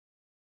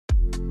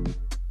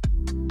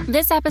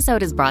This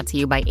episode is brought to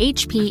you by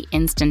HP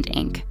Instant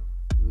Ink.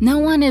 No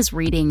one is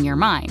reading your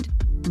mind,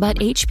 but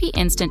HP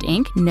Instant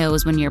Ink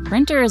knows when your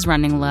printer is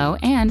running low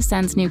and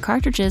sends new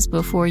cartridges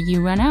before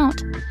you run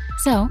out.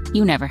 So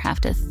you never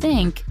have to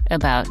think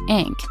about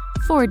ink.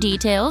 For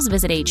details,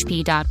 visit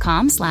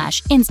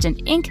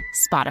hp.com/instant ink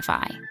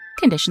Spotify.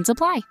 Conditions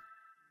apply.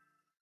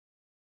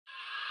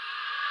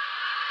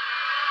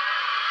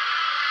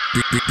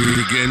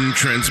 Begin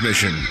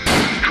transmission.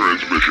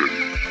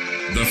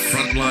 The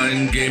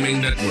Frontline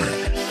Gaming Network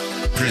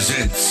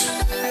presents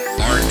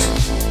Art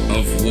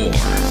of War.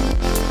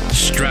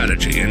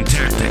 Strategy and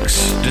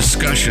tactics,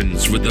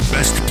 discussions with the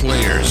best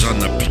players on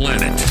the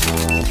planet.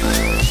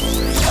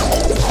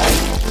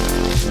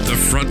 The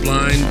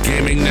Frontline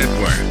Gaming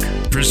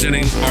Network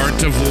presenting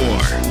Art of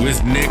War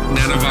with Nick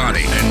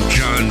Nanavati and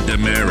John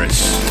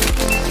Damaris.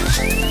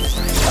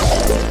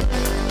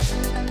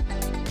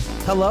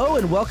 Hello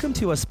and welcome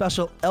to a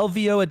special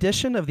LVO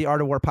edition of the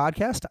Art of War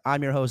podcast.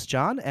 I'm your host,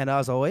 John, and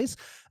as always,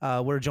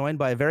 we're joined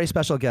by a very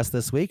special guest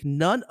this week,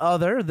 none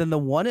other than the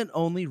one and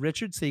only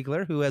Richard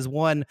Siegler, who has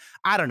won,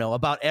 I don't know,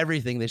 about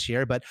everything this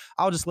year, but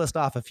I'll just list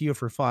off a few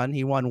for fun.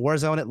 He won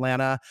Warzone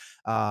Atlanta,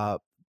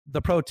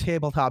 the Pro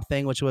Tabletop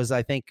thing, which was,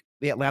 I think,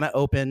 the Atlanta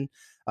Open,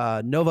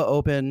 Nova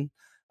Open,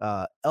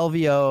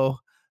 LVO,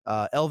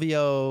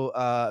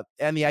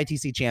 and the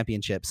ITC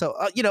Championship. So,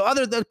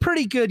 other than a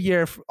pretty good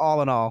year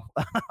all in all,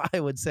 I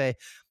would say.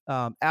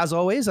 As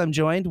always, I'm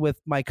joined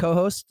with my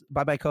co-host,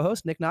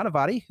 Nick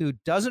Nanavati, who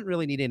doesn't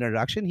really need an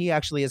introduction. He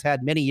actually has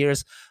had many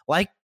years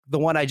like the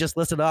one I just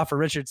listed off for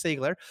Richard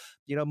Siegler,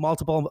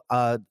 multiple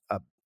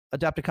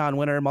Adepticon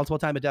winner,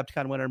 multiple-time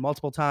Adepticon winner,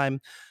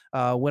 multiple-time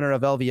winner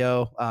of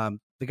LVO.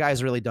 The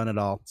guy's really done it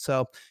all.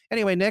 So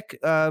anyway, Nick,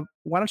 why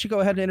don't you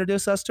go ahead and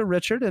introduce us to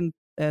Richard and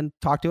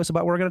talk to us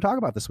about what we're going to talk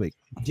about this week.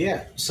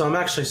 Yeah, so I'm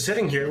actually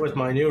sitting here with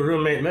my new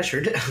roommate,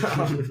 Mishard.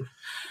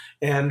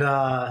 And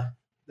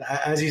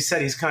as you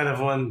said, he's kind of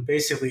won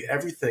basically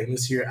everything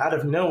this year out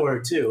of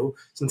nowhere, too,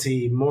 since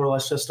he more or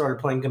less just started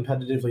playing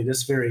competitively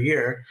this very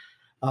year.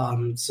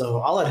 So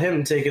I'll let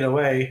him take it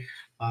away.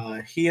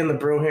 He and the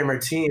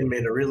Brohammer team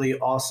made a really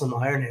awesome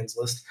Iron Hands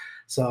list.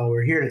 So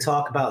we're here to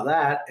talk about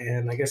that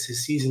and I guess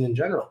his season in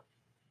general.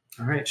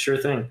 All right, sure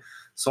thing.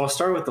 So I'll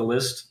start with the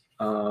list.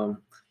 The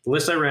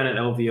list I ran at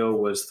LVO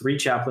was 3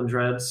 Chaplain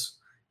Dreads.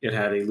 It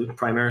had a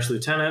Primaris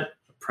Lieutenant,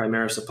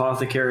 Primaris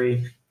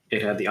Apothecary.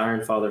 It had the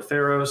Iron Father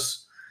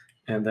Theros.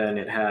 And then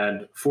it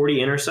had 40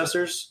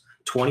 Intercessors,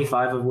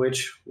 25 of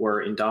which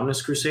were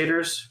Indominus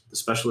Crusaders, the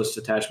specialist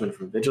detachment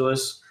from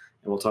Vigilus.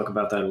 And we'll talk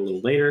about that a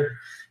little later.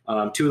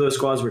 2 of those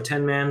squads were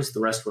 10-mans. The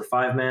rest were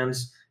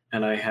 5-mans.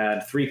 And I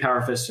had 3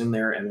 Power Fists in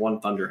there and 1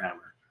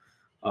 Thunderhammer.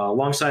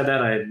 Alongside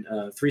that, I had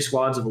 3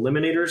 squads of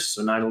Eliminators,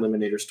 so 9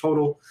 Eliminators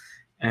total.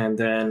 And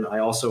then I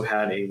also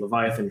had a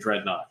Leviathan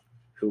Dreadnought,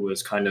 who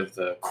was kind of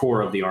the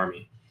core of the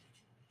army.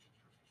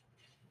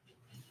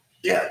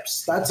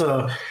 Yes, that's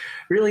a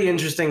really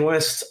interesting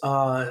list.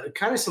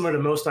 Kind of similar to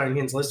most Iron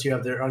Hands lists. You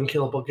have their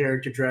Unkillable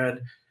Character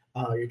Dread,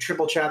 your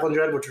Triple Chaplain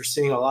Dread, which we're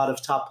seeing a lot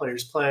of top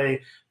players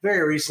play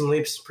very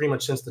recently, pretty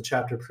much since the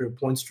chapter approved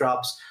points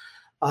drops.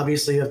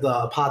 Obviously, you have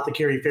the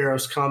Apothecary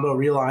Pharaoh's combo,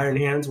 Real Iron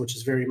Hands, which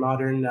is very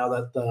modern now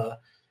that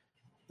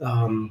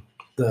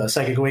the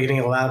Psychic Awakening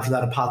allowed for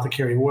that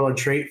Apothecary Warlord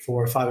trait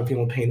for 5 of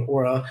Penal Pain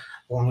Aura,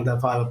 along with that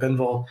 5 of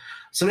Invul.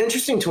 Some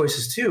interesting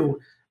choices, too.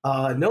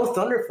 No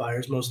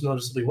Thunderfires, most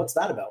noticeably. What's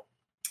that about?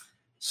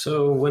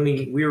 So when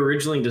we were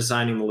originally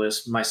designing the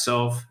list,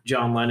 myself,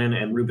 John Lennon,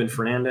 and Ruben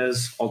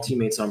Fernandez, all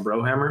teammates on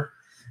Brohammer,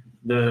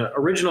 the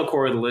original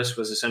core of the list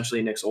was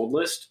essentially Nick's old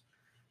list.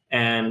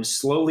 And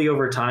slowly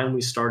over time,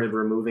 we started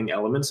removing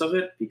elements of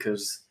it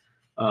because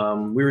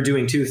we were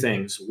doing 2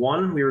 things.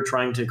 One, we were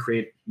trying to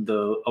create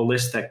a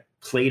list that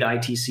played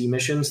ITC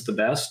missions the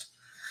best.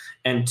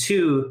 And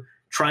 2,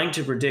 trying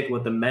to predict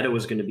what the meta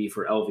was going to be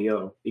for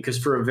LVO. Because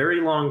for a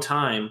very long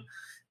time,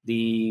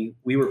 we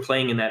were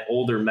playing in that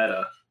older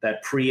meta,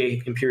 that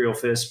pre-Imperial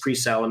Fist,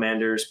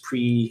 pre-Salamanders,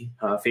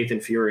 pre-Faith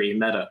and Fury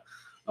meta.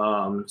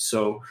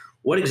 So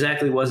what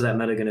exactly was that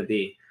meta going to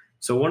be?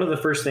 So one of the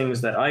first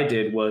things that I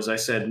did was I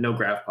said, no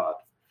Grav Pod.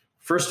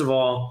 First of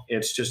all,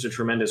 it's just a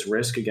tremendous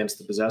risk against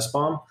the Possess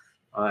Bomb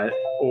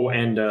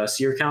and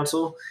Seer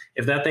Council.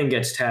 If that thing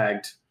gets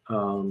tagged,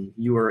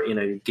 you are in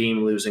a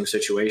game-losing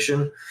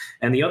situation.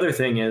 And the other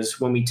thing is,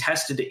 when we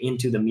tested it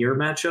into the mirror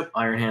matchup,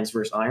 Iron Hands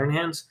versus Iron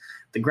Hands,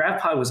 the Grav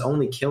Pod was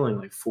only killing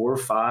like 4 or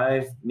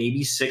 5,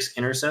 maybe 6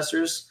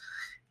 Intercessors,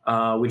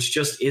 which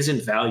just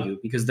isn't value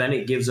because then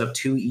it gives up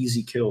 2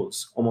 easy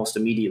kills almost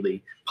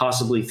immediately,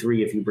 possibly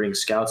 3 if you bring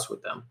scouts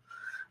with them.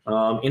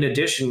 In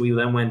addition, we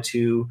then went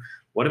to,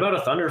 what about a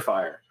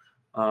Thunderfire?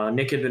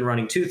 Nick had been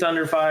running 2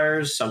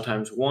 Thunderfires,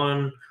 sometimes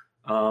 1.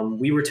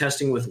 We were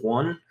testing with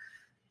 1.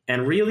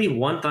 And really,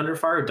 1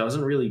 Thunderfire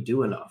doesn't really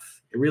do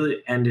enough.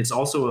 And it's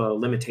also a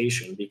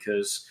limitation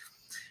because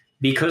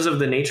of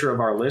the nature of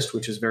our list,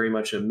 which is very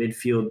much a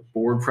midfield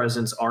board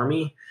presence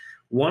army.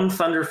 1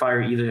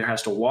 Thunderfire either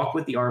has to walk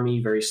with the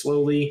army very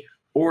slowly,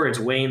 or it's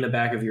way in the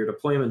back of your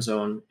deployment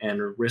zone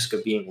and risk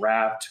of being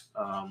wrapped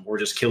or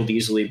just killed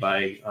easily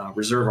by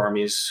reserve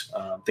armies,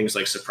 things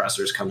like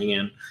suppressors coming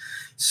in.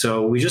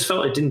 So we just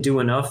felt it didn't do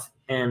enough.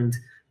 And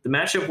the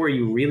matchup where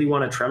you really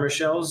want to tremor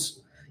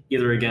shells,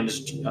 either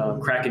against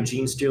Kraken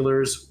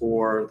Genestealers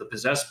or the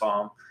Possess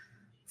Bomb.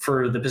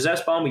 For the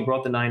Possess Bomb, we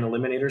brought the 9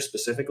 Eliminators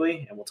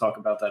specifically, and we'll talk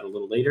about that a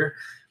little later.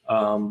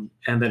 And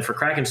then for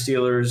Kraken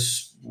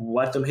Stealers,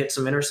 let them hit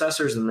some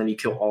intercessors, and then you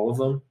kill all of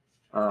them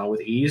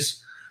with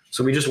ease.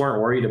 So we just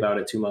weren't worried about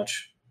it too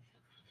much.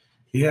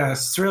 Yeah,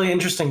 it's really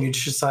interesting. You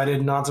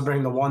decided not to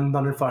bring the one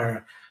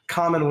Thunderfire.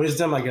 Common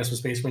wisdom, I guess, with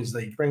Space Marines is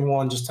that you bring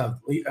one, just have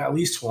at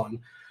least one,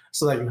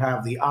 so that you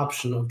have the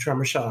option of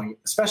tremor shelling,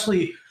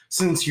 especially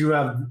since you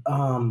have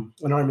an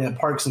army that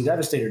parks in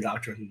Devastator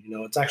Doctrine. You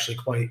know, it's actually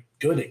quite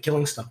good at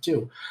killing stuff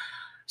too.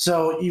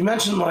 So you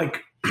mentioned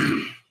like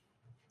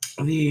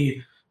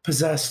the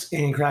Possessed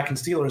and Kraken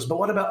Stealers, but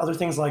what about other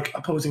things like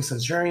opposing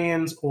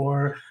Centurions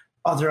or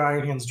other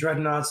Iron Hands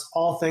Dreadnoughts,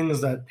 all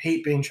things that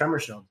hate being tremor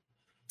shelled?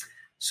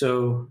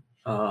 So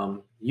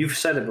you've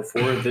said it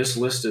before, this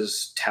list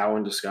is Tau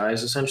in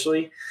disguise,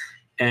 essentially.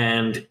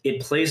 And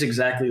it plays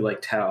exactly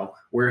like Tau,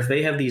 where if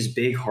they have these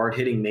big,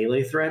 hard-hitting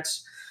melee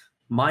threats,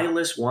 my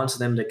list wants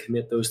them to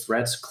commit those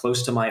threats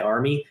close to my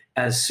army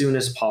as soon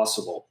as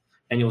possible.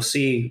 And you'll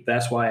see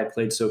that's why I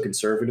played so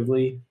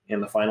conservatively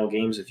in the final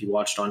games, if you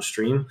watched on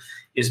stream,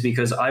 is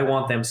because I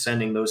want them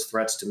sending those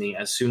threats to me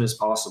as soon as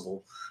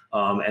possible,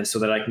 and so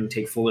that I can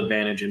take full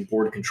advantage in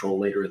board control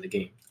later in the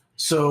game.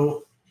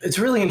 So it's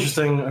really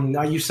interesting. I mean,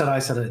 I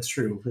said it, it's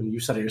true, and you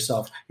said it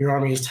yourself. Your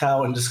army is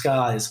Tau in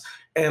disguise.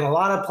 And a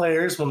lot of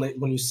players,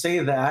 when you say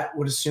that,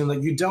 would assume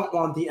that you don't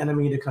want the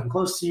enemy to come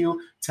close to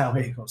you. Tau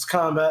hate close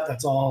combat.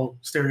 That's all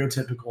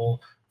stereotypical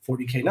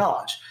 40k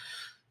knowledge.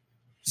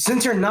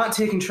 Since you're not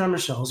taking tremor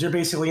shells, you're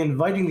basically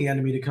inviting the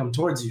enemy to come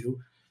towards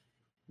you,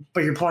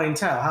 but you're playing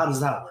Tau. How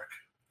does that work?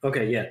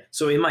 Okay, yeah.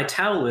 So in my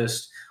Tau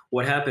list,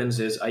 what happens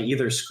is I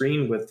either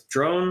screen with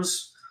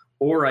drones,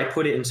 or I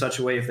put it in such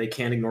a way if they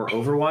can't ignore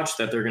Overwatch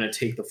that they're going to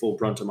take the full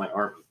brunt of my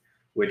army,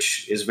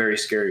 which is very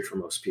scary for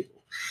most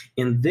people.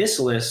 In this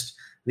list,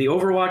 the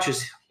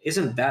Overwatch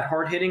isn't that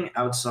hard-hitting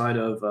outside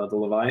of the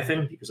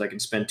Leviathan, because I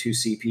can spend 2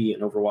 CP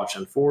and Overwatch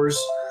on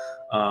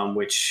 4s,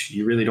 which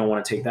you really don't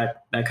want to take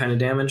that kind of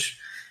damage.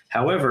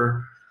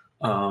 However,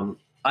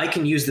 I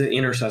can use the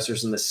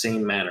intercessors in the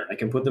same manner. I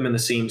can put them in the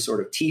same sort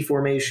of T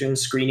formation,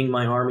 screening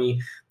my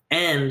army.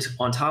 And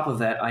on top of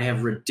that, I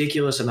have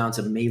ridiculous amounts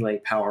of melee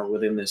power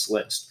within this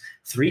list.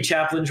 3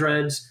 Chaplain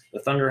Dreads, the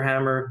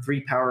Thunderhammer,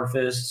 3 Power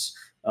Fists,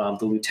 the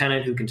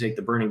Lieutenant who can take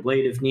the Burning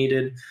Blade if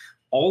needed.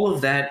 All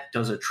of that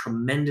does a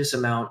tremendous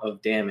amount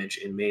of damage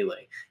in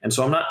melee. And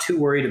so I'm not too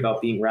worried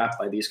about being wrapped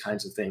by these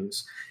kinds of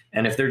things.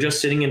 And if they're just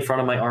sitting in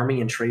front of my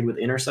army and trade with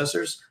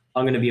intercessors,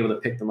 I'm going to be able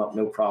to pick them up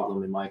no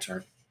problem in my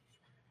turn.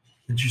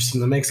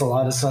 Interesting. That makes a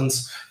lot of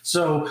sense.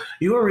 So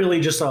you are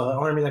really just an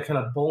army that kind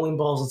of bowling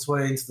balls its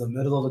way into the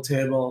middle of the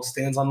table,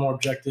 stands on more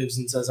objectives,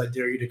 and says, I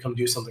dare you to come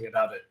do something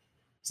about it.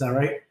 Is that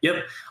right?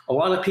 Yep. A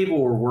lot of people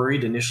were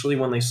worried initially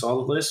when they saw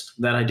the list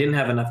that I didn't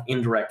have enough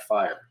indirect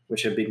fire,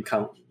 which had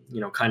become,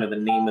 kind of the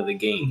name of the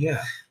game.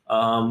 Yeah.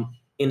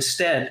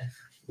 Instead,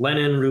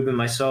 Lennon, Ruben,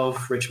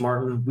 myself, Rich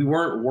Martin, we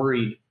weren't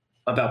worried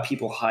about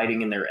people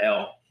hiding in their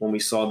L when we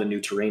saw the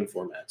new terrain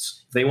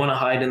formats. If they want to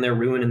hide in their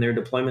ruin in their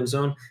deployment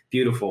zone,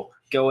 beautiful.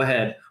 Go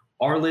ahead.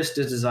 Our list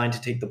is designed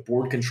to take the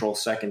board control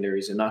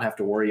secondaries and not have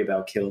to worry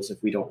about kills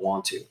if we don't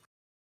want to.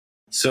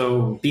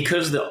 So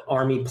because the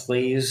army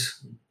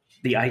plays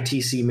the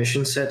ITC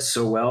mission set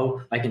so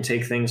well, I can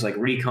take things like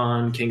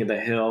Recon, King of the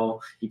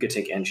Hill, you could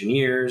take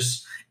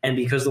Engineers, and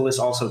because the list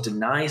also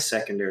denies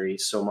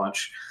secondaries so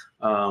much,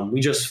 we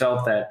just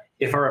felt that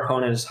if our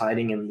opponent is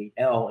hiding in the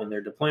L in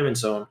their deployment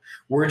zone,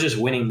 we're just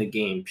winning the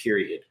game,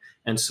 period.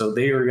 And so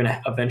they are going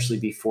to eventually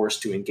be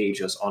forced to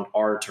engage us on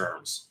our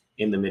terms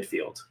in the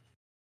midfield.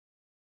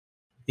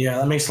 Yeah,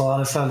 that makes a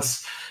lot of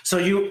sense.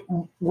 So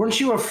weren't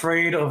you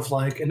afraid of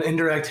like an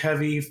indirect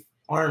heavy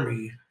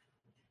army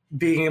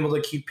being able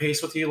to keep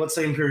pace with you? Let's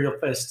say Imperial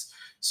Fist.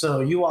 So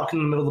you walk in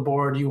the middle of the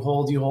board, you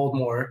hold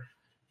more.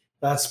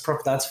 That's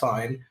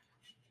fine.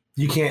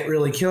 You can't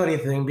really kill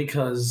anything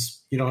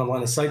because you don't have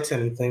line of sight to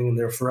anything and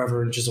they're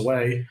forever inches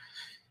away.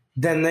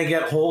 Then they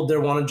hold their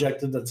one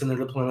objective that's in their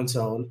deployment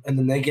zone, and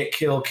then they get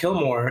kill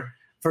more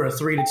for a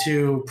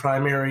 3-2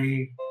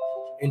 primary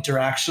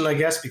interaction, I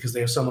guess, because they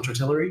have so much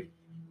artillery.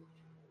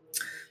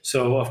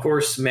 So, of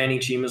course, Manny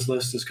Chima's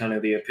list is kind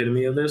of the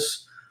epitome of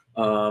this.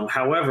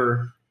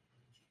 However,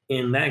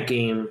 in that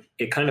game,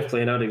 it kind of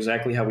played out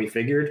exactly how we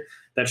figured.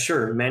 That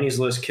sure, Manny's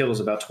list kills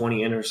about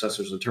 20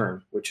 intercessors a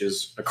turn, which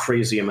is a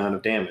crazy amount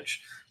of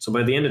damage. So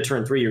by the end of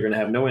turn 3, you're going to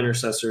have no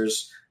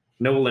intercessors,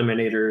 no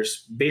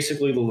eliminators,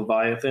 basically the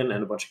Leviathan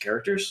and a bunch of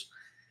characters.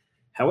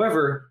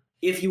 However,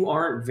 if you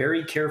aren't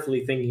very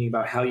carefully thinking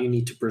about how you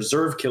need to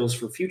preserve kills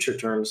for future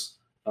turns,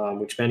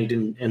 which Manny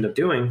didn't end up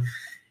doing,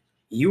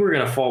 you were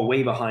going to fall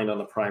way behind on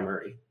the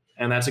primary.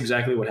 And that's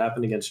exactly what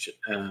happened in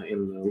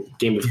the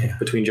game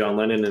between John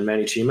Lennon and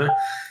Manny Chima.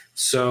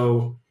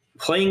 So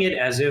playing it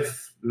as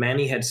if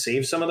Manny had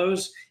saved some of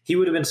those, he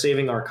would have been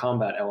saving our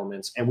combat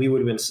elements, and we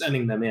would have been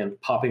sending them in,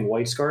 popping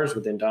White Scars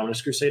with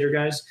Indominus Crusader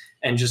guys,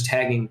 and just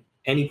tagging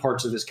any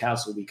parts of his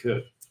castle we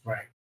could.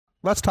 Right.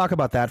 Let's talk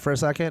about that for a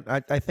second.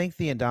 I think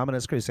the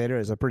Indominus Crusader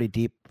is a pretty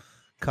deep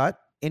cut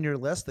in your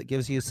list that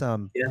gives you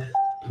some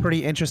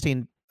pretty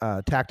interesting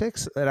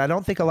tactics. And I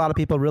don't think a lot of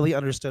people really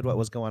understood what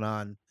was going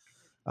on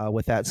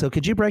with that. So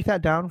could you break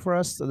that down for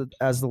us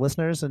as the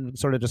listeners and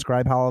sort of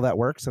describe how all that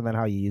works and then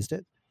how you used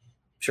it?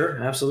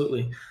 Sure,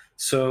 absolutely.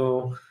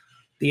 So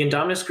the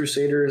Indominus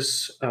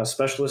Crusaders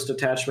specialist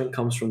attachment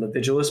comes from the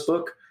Vigilus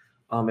book.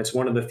 It's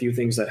one of the few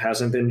things that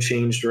hasn't been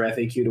changed or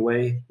FAQ'd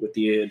away with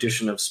the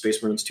addition of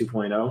Space Marines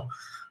 2.0.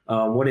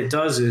 What it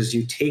does is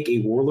you take a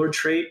warlord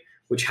trait,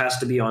 which has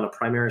to be on a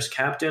Primaris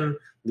captain,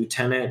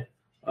 lieutenant,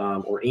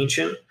 or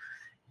ancient,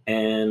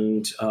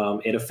 and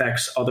it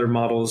affects other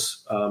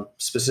models,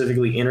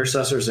 specifically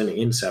intercessors and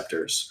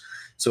inceptors.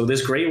 So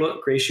this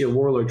Gratia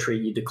Warlord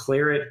trait, you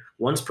declare it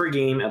once per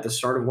game at the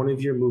start of one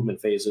of your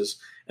movement phases,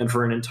 and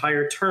for an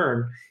entire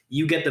turn,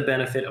 you get the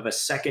benefit of a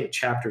second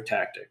chapter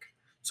tactic.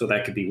 So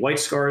that could be White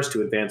Scars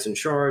to advance and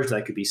charge,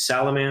 that could be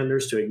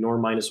Salamanders to ignore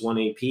 -1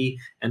 AP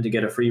and to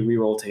get a free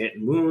reroll to hit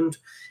and wound.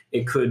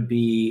 It could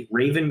be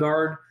Raven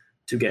Guard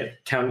to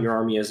count your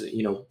army as,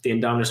 the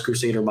Indominus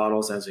Crusader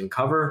models as in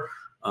cover.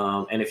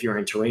 And if you're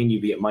in terrain,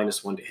 you'd be at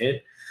 -1 to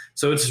hit.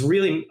 So it's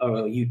really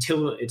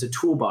it's a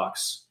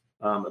toolbox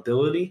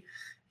ability.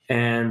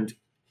 And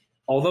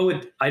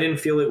although I didn't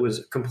feel it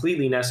was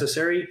completely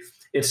necessary,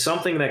 it's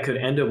something that could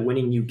end up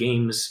winning you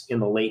games in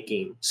the late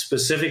game,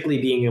 specifically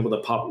being able to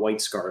pop White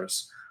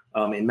Scars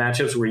in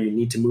matchups where you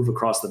need to move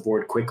across the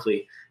board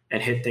quickly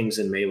and hit things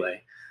in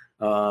melee.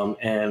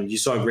 And you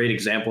saw a great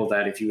example of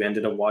that if you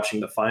ended up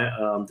watching the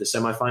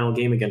semifinal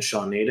game against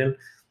Sean Naden.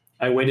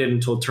 I waited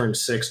until turn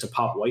 6 to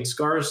pop White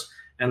Scars,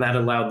 and that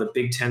allowed the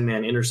big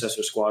 10-man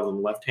intercessor squad on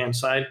the left-hand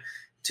side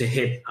to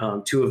hit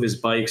 2 of his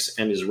bikes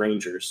and his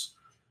rangers,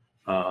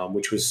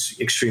 which was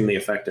extremely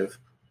effective.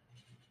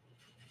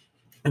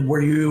 And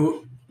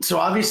so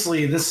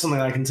obviously this is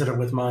something I consider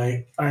with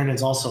my Iron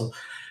Hands also.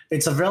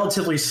 It's a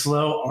relatively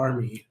slow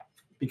army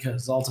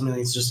because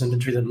ultimately it's just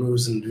infantry that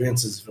moves and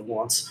advances if it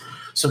wants.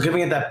 So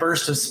giving it that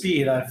burst of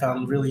speed I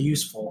found really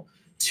useful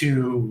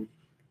to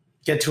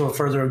get to a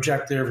further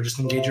objective or just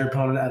engage your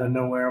opponent out of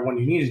nowhere when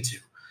you needed to.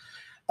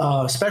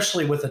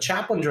 Especially with the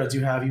Chaplain Dreads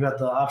you have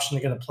the option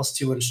to get a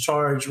 +2 inch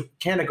charge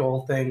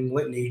mechanical thing,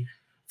 litany,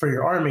 for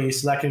your army,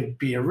 so that could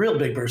be a real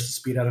big burst of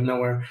speed out of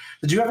nowhere.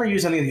 Did you ever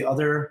use any of the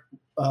other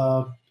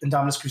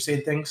Indominus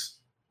Crusade things?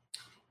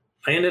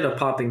 I ended up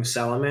popping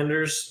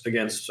Salamanders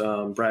against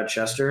Brad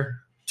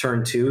Chester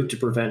turn 2 to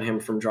prevent him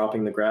from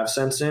dropping the Grav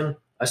Sense in.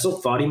 I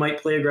still thought he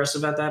might play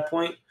aggressive at that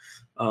point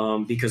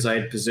because I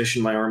had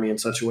positioned my army in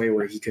such a way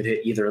where he could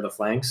hit either of the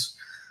flanks.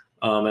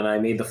 And I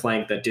made the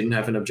flank that didn't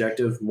have an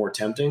objective more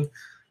tempting.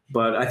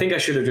 But I think I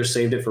should have just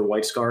saved it for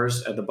White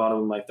Scars at the bottom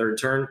of my third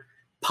turn,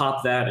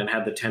 pop that and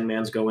had the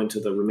 10-mans go into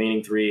the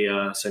remaining 3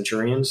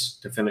 Centurions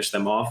to finish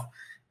them off,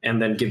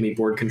 and then give me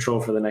board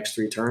control for the next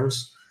 3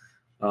 turns.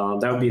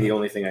 That would be the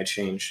only thing I'd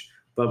change.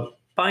 But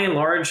by and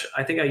large,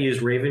 I think I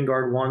used Raven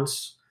Guard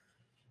once.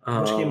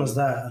 Which game was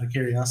that, out of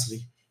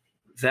curiosity?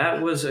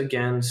 That was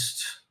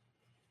against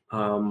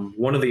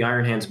one of the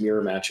Iron Hands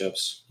mirror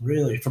matchups.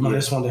 Really? From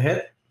 -1 to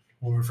hit?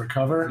 Or for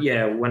cover?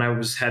 Yeah, when I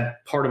had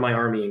part of my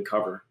army in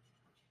cover.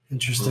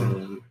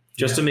 Interesting.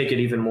 Just to make it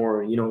even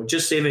more,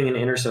 just saving an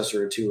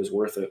intercessor or 2 is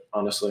worth it,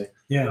 honestly.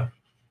 Yeah.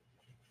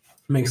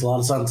 Makes a lot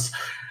of sense.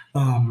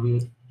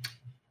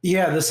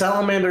 The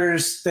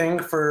Salamanders thing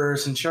for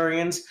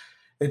Centurions,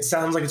 it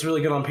sounds like it's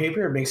really good on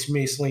paper. It makes you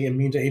basically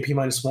immune to AP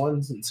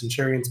 -1, and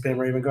Centurion spam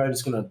Raven Guard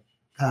is going to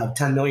have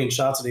 10 million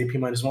shots at AP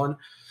 -1.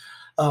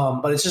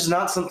 But it's just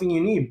not something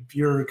you need.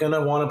 You're going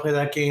to want to play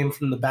that game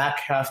from the back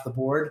half of the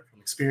board. From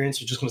experience,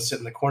 you're just going to sit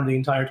in the corner the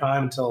entire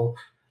time until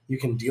you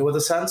can deal with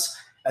a sense.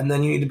 And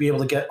then you need to be able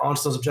to get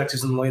onto those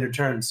objectives in the later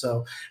turns.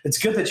 So it's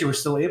good that you were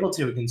still able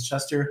to against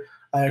Chester.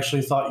 I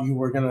actually thought you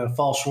were going to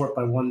fall short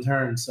by 1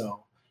 turn.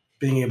 So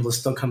being able to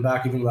still come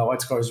back even without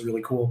White Scars is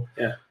really cool.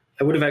 Yeah.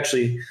 I would have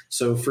actually –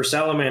 so for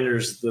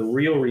Salamanders, the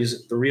real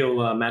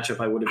matchup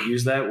I would have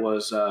used that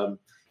was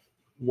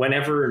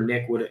whenever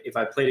Nick would – if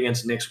I played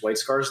against Nick's White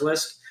Scars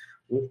list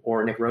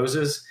or Nick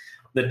Rose's,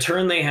 the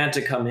turn they had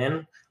to come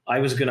in, I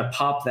was going to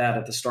pop that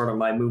at the start of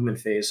my movement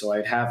phase so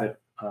I'd have it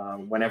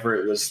whenever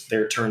it was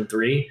their turn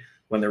 3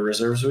 when their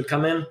reserves would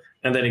come in,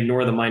 and then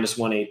ignore the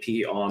 -1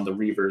 AP on the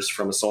Reavers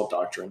from Assault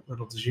Doctrine.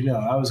 Little did you know,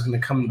 I was going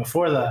to come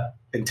before that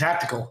in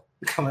tactical,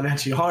 coming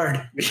at you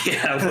hard.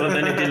 Yeah, well,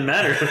 then it didn't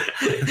matter.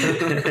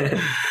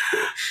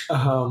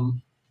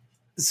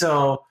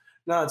 So,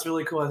 no, it's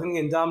really cool. I think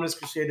the Indominus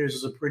Crusaders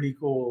is a pretty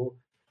cool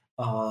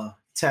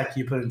tech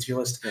you put into your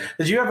list. Yeah.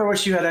 Did you ever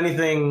wish you had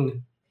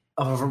anything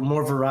of a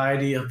more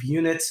variety of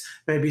units,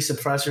 maybe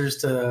suppressors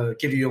to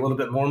give you a little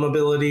bit more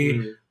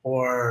mobility,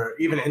 or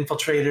even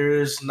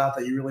infiltrators? Not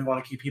that you really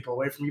want to keep people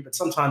away from you, but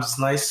sometimes it's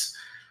nice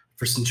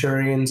for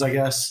Centurions, I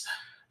guess.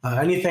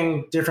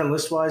 Anything different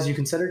list-wise you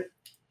considered?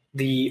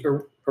 The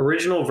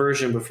original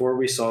version, before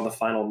we saw the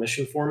final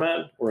mission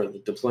format or the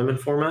deployment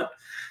format,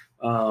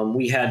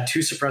 we had 2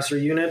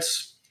 suppressor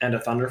units and a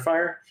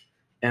Thunderfire.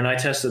 And I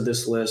tested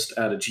this list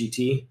at a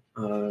GT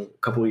a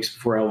couple weeks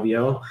before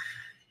LVO.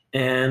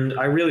 And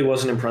I really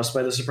wasn't impressed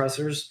by the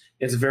suppressors.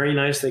 It's very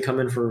nice. They come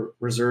in for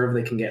reserve.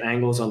 They can get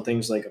angles on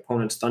things like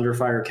opponents'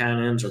 Thunderfire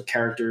cannons or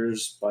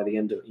characters by the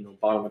end of,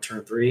 bottom of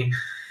turn 3.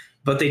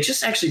 But they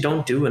just actually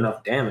don't do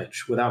enough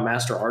damage without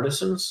Master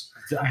Artisans.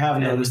 I have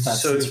noticed that.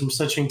 So from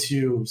switching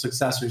to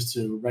successors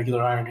to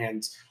regular Iron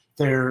Hands,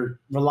 their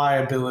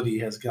reliability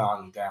has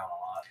gone down a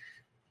lot.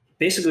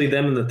 Basically,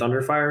 them and the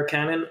Thunderfire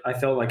cannon, I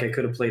felt like I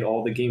could have played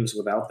all the games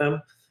without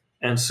them.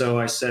 And so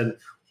I said,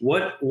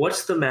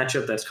 what's the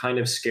matchup that's kind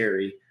of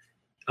scary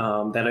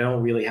that I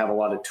don't really have a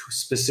lot of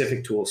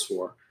specific tools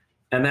for?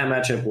 And that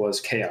matchup was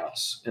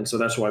Chaos. And so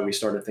that's why we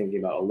started thinking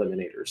about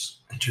Eliminators.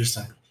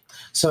 Interesting.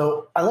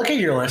 So I look at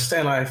your list,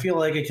 and I feel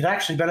like it could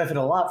actually benefit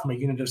a lot from a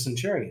unit of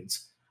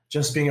Centurions,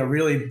 just being a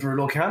really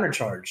brutal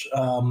countercharge.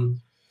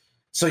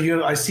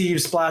 I see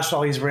you've splashed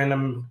all these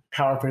random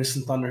Power Fists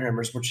and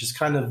Thunderhammers, which is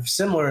kind of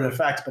similar in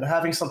effect, but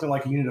having something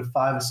like a unit of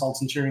 5 Assault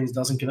Centurions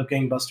doesn't give up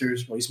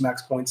Gangbusters, waste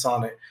max points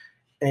on it.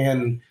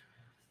 And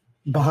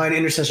behind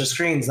Intercessor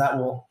screens, that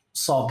will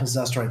solve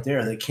Possessed right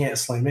there. They can't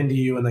slam into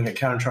you and then get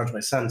countercharged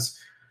by Sense.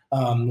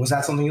 Was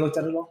that something you looked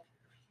at all?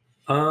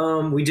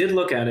 We did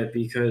look at it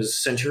because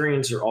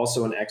Centurions are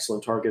also an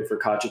excellent target for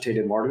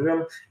Cogitated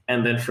Martyrdom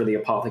and then for the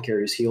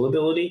Apothecary's heal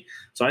ability.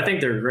 So I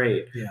think they're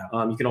great. Yeah.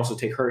 You can also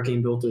take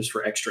Hurricane Builders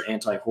for extra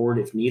anti-horde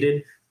if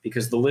needed,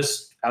 because the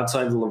list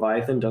outside the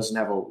Leviathan doesn't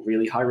have a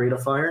really high rate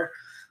of fire.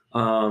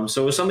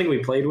 So it was something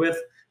we played with,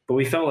 but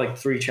we felt like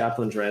 3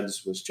 Chaplain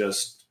Dreads was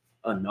just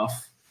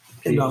enough.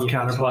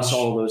 Counterpunch. Plus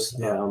all of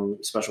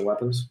those special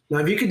weapons. Now,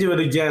 if you could do it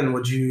again,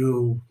 would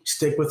you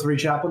stick with 3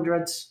 Chaplain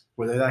Dreads?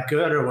 Were they that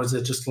good, or was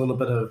it just a little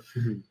bit of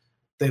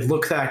they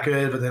look that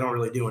good, but they don't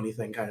really do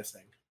anything kind of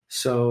thing?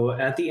 So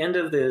at the end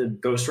of the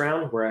Ghost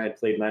round, where I had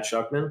played Matt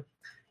Schuckman,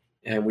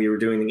 and we were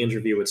doing the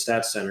interview with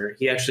Stats Center,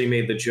 he actually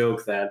made the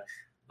joke that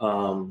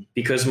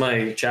because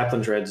my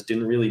Chaplain Dreads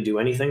didn't really do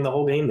anything the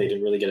whole game, they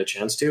didn't really get a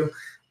chance to,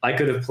 I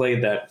could have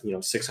played that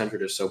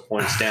 600 or so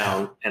points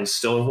down and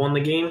still have won the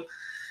game.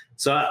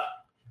 So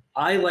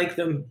I like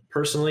them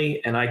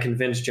personally, and I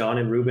convinced John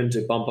and Ruben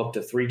to bump up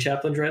to 3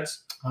 Chaplain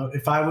Dreads.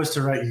 If I was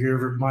to write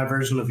my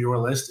version of your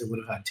list, it would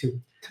have had 2.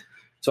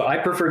 So I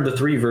preferred the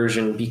 3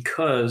 version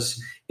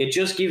because it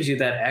just gives you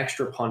that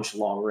extra punch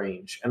long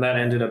range. And that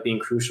ended up being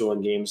crucial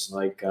in games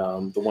like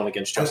the one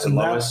against Justin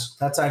Lois.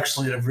 That's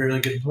actually a really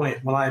good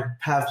point. When I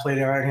have played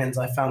Iron Hands,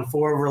 I found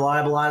 4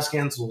 reliable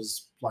Ascans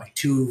was like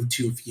too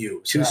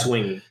few. Too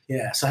swingy.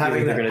 Yeah, so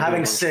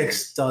having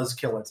 6 does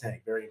kill a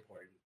tank. Very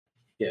important.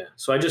 Yeah,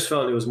 so I just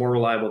felt it was more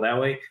reliable that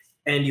way.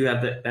 And you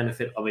have the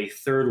benefit of a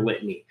 3rd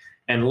litany.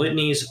 And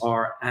litanies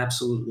are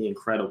absolutely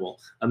incredible.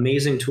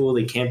 Amazing tool.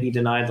 They can't be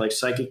denied, like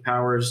psychic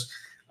powers.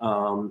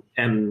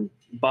 And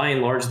by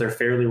and large, they're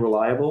fairly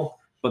reliable,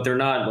 but they're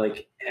not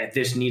like,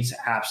 this needs to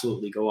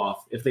absolutely go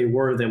off. If they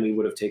were, then we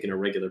would have taken a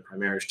regular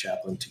Primaris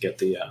Chaplain to get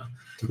the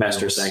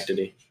Master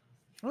Sanctity.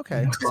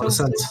 Okay.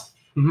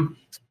 Mm-hmm.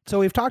 So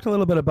we've talked a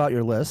little bit about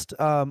your list.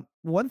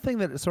 One thing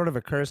that sort of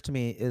occurs to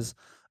me is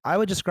I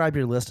would describe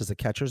your list as a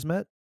catcher's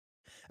mitt.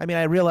 I mean,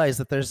 I realize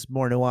that there's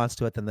more nuance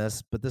to it than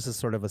this, but this is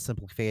sort of a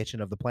simplification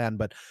of the plan.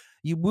 But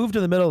you move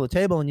to the middle of the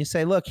table and you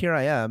say, look, here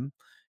I am.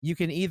 You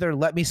can either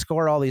let me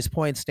score all these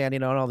points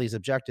standing on all these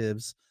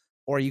objectives,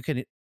 or you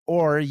can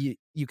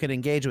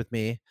engage with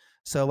me.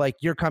 So like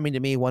you're coming to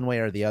me one way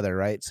or the other,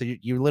 right? So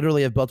you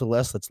literally have built a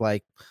list that's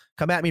like,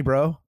 come at me,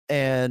 bro.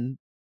 And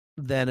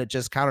then it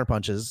just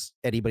counterpunches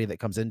anybody that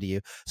comes into you.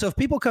 So if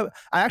people come,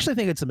 I actually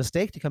think it's a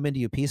mistake to come into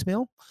you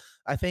piecemeal.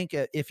 I think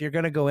if you're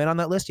going to go in on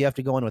that list, you have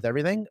to go in with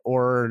everything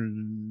or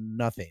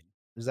nothing.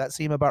 Does that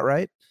seem about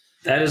right?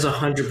 That is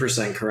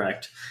 100%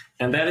 correct.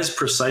 And that is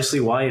precisely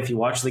why, if you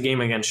watch the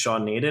game against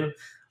Sean Naden,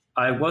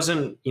 I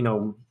wasn't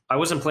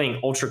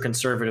playing ultra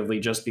conservatively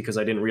just because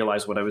I didn't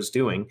realize what I was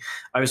doing.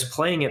 I was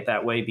playing it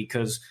that way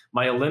because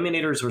my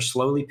Eliminators were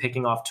slowly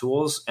picking off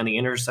tools, and the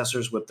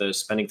Intercessors with the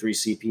spending 3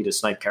 CP to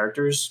snipe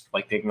characters,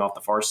 like picking off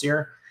the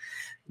Farseer.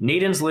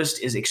 Naden's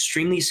list is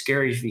extremely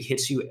scary if he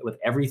hits you with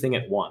everything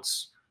at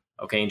once,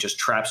 okay, and just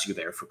traps you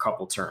there for a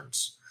couple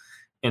turns.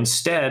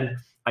 Instead,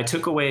 I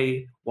took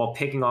away, while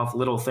picking off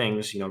little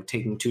things,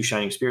 taking 2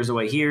 Shining Spears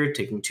away here,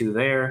 taking 2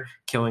 there,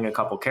 killing a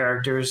couple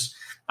characters.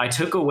 I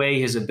took away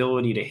his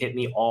ability to hit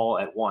me all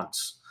at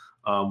once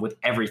with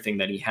everything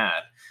that he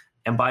had.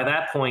 And by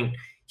that point,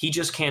 he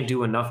just can't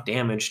do enough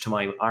damage to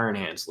my Iron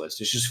Hands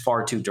list. It's just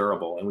far too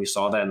durable. And we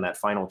saw that in that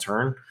final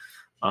turn.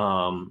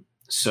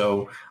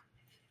 So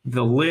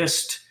the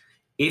list,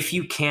 if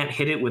you can't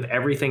hit it with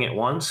everything at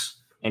once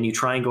and you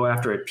try and go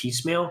after it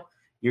piecemeal,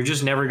 you're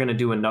just never going to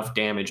do enough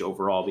damage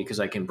overall,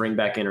 because I can bring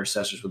back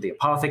Intercessors with the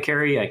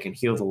Apothecary. I can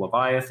heal the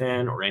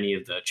Leviathan or any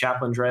of the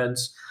Chaplain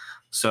Dreads.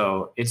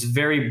 So it's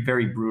very,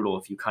 very brutal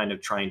if you kind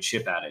of try and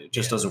chip at it. It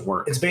just doesn't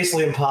work. It's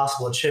basically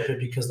impossible to chip it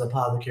because the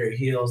Apothecary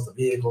heals, the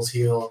vehicles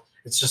heal,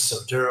 It's just so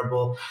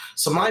durable.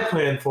 So my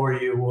plan for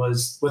you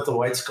was with the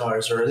White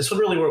Scars, or this would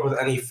really work with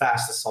any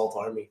fast assault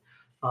army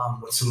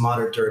with some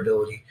moderate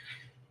durability,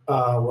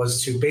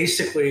 was to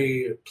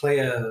basically play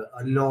a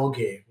null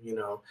game,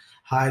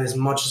 hide as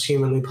much as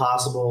humanly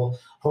possible,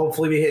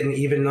 hopefully be hitting an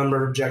even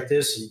number of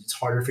objectives, so it's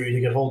harder for you to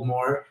get hold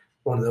more,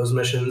 one of those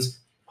missions.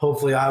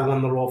 Hopefully I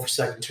won the roll for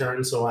second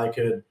turn so I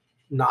could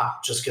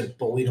not just get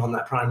bullied on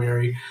that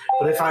primary.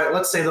 But if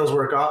let's say those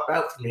work out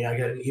for me, I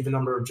get an even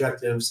number of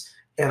objectives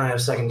and I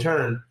have second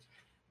turn,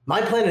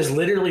 my plan is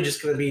literally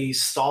just going to be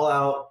stall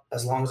out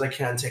as long as I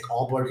can, take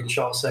all board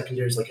control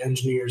secondaries like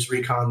engineers,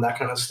 recon, that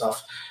kind of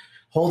stuff.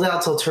 Hold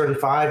out till turn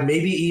 5,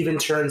 maybe even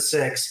turn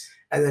 6,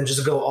 and then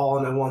just go all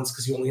in at once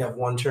because you only have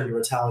one turn to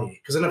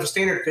retaliate. Because in a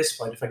standard fist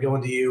fight, if I go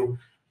into you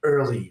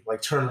early,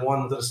 like turn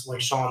 1 with this, like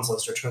Sean's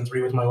list, or turn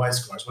 3 with my White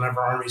Scars, whenever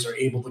armies are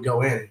able to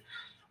go in,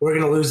 we're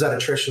going to lose that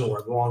attrition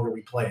war the longer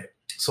we play it.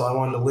 So I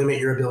wanted to limit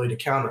your ability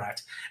to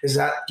counteract. Is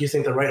that, do you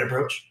think, the right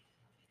approach?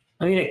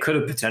 I mean, it could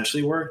have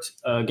potentially worked.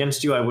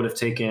 Against you, I would have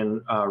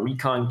taken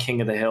Recon,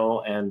 King of the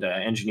Hill, and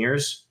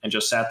Engineers, and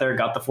just sat there,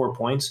 got the 4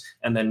 points,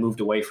 and then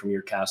moved away from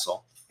your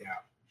castle.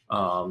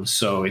 Yeah.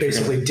 So if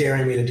basically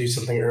daring me to do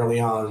something early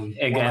on.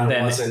 Again,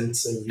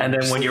 and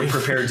then when you're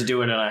prepared to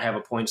do it and I have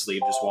a points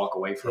lead, just walk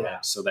away from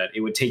it, so that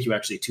it would take you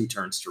actually 2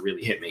 turns to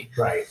really hit me.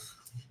 Right.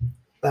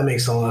 That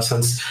makes a lot of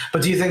sense.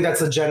 But do you think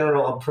that's a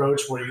general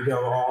approach where you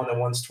go all in at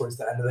once towards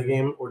the end of the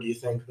game, or do you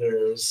think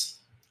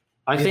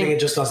I think it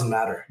just doesn't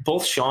matter?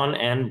 Both Sean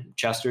and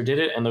Chester did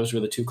it, and those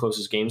were the 2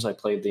 closest games I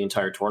played the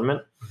entire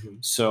tournament. Mm-hmm.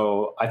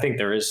 So I think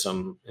there is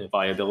some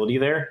viability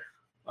there.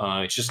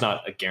 It's just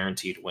not a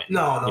guaranteed win.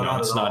 No,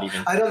 it's not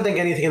even. I don't think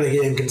anything in the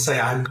game can say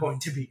I'm going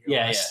to beat you.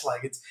 Yeah.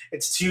 Like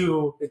it's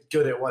too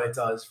good at what it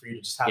does for you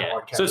to just have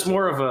one. So it's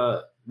more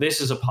of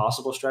this is a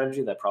possible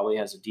strategy that probably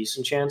has a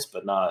decent chance,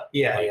 but not.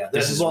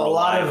 This is a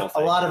lot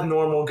of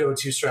normal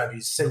go-to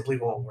strategies simply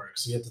won't work.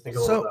 So you have to think a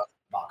little bit out of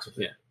the box with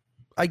it. Yeah.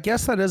 I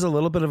guess that is a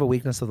little bit of a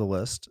weakness of the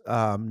list.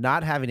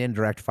 Not having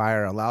indirect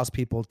fire allows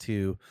people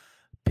to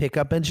pick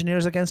up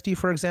engineers against you,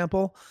 for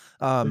example.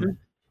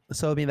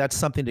 So I mean that's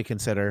something to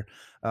consider.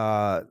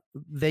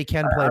 They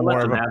can play more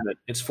of it.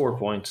 It's 4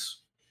 points.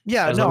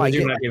 Yeah, as long as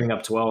you're not giving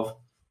up 12.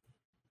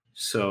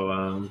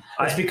 So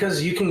it's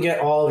because you can get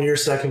all of your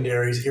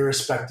secondaries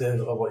irrespective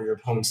of what your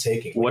opponent's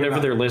taking. Whatever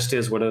their list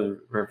is, whatever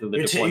the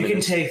deployment you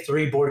can take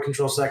 3 board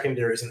control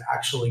secondaries and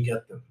actually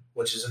get them,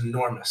 which is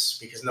enormous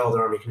because no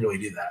other army can really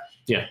do that.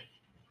 Yeah.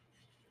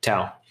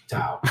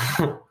 Tau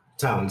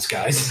in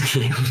skies.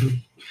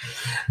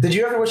 Did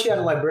you ever wish you had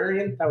a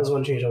librarian? That was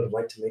one change I would have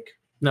liked to make.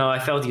 No, I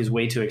felt he's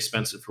way too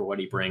expensive for what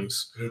he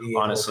brings. 88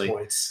 honestly,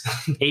 points.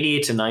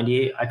 88 to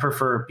 98. I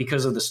prefer,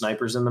 because of the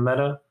snipers in the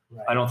meta.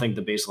 Right. I don't think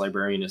the base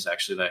librarian is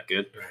actually that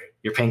good. Right.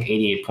 You're paying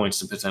 88 points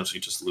to potentially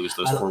just lose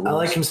those 4 wounds. I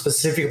like him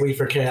specifically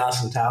for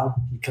Chaos and Tau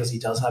because he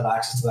does have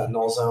access to that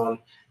null zone,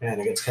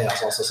 and against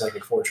Chaos also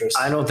Psychic Fortress.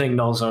 I don't think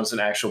null zone's an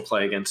actual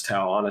play against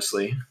Tau,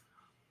 honestly.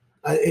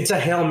 It's a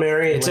Hail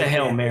Mary. It's a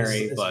Hail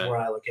Mary, but where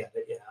I look at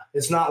it, yeah.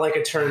 It's not like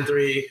a turn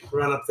 3,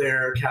 run up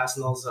there, cast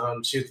null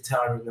zone, shoot the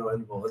tower with no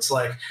interval. It's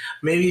like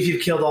maybe if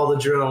you've killed all the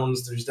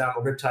drones, there's down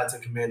with Riptides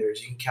and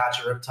Commanders. You can catch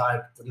a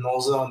Riptide with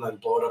null zone, then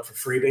blow it up for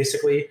free,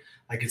 basically.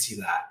 I could see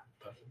that.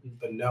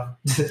 But no.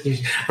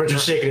 We're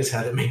just shaking his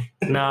head at me.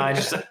 No, I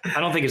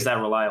don't think it's that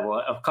reliable.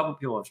 A couple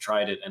people have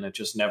tried it, and it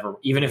just never,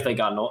 even if they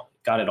got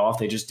it off,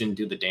 they just didn't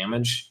do the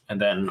damage. And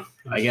then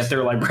I get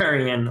their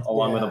librarian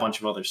along with a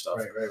bunch of other stuff.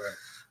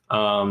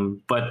 Right.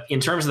 But in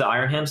terms of the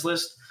Iron Hands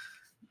list,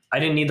 I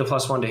didn't need the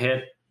 +1 to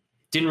hit.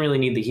 Didn't really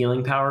need the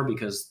healing power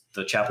because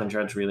the Chaplain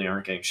Dreads really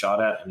aren't getting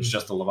shot at, and it's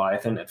just the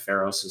Leviathan, and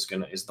Pharos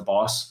is the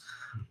boss.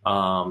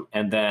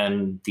 And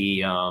then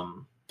the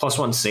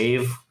 +1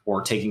 save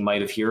or taking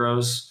Might of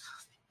Heroes.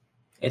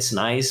 It's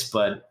nice,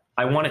 but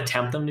I want to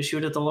tempt them to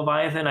shoot at the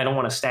Leviathan. I don't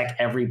want to stack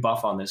every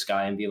buff on this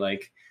guy and be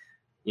like,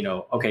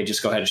 okay,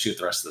 just go ahead and shoot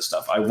the rest of the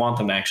stuff. I want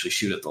them to actually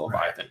shoot at the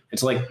Leviathan. Right.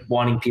 It's like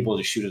wanting people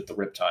to shoot at the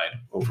Riptide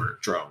over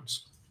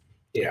drones.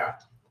 Yeah.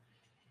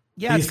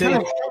 Yeah, it's kind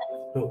of.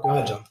 Go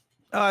ahead, John.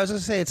 I was going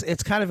to say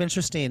it's kind of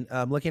interesting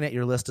looking at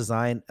your list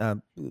design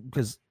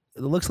because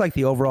it looks like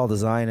the overall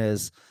design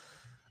is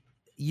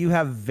you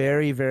have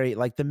very, very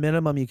like the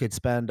minimum you could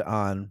spend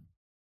on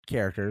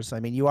characters. I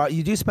mean,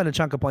 you do spend a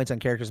chunk of points on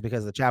characters because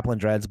of the Chaplain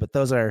Dreads, but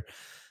those are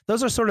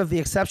sort of the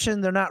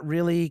exception. They're not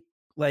really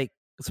like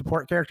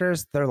support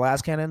characters. They're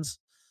las cannons,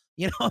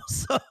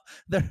 so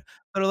they're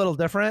a little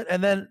different.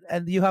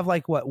 And you have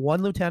like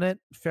one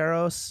lieutenant,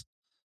 Pharos,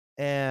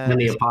 and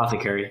the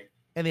apothecary.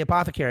 And the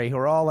apothecary, who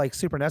are all like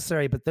super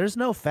necessary, but there's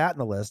no fat in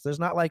the list. There's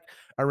not like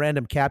a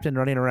random captain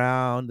running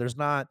around. There's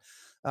not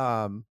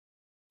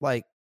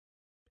like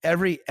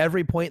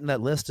every point in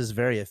that list is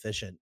very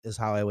efficient, is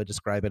how I would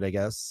describe it, I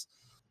guess.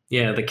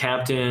 Yeah, the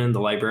captain,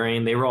 the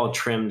librarian, they were all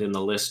trimmed in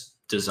the list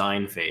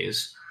design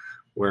phase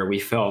where we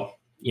felt,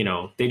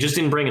 they just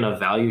didn't bring enough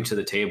value to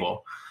the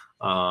table.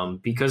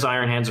 Because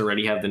Iron Hands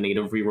already have the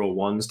native reroll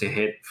 1s to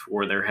hit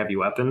for their heavy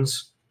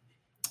weapons.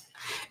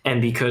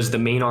 And because the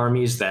main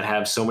armies that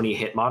have so many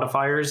hit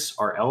modifiers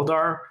are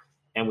Eldar,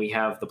 and we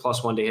have the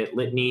 +1 to hit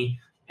Litany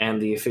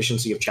and the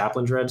efficiency of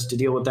Chaplain Dreads to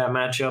deal with that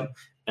matchup.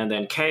 And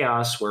then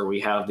Chaos, where we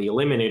have the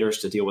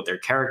Eliminators to deal with their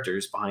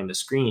characters behind the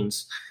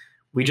screens.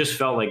 We just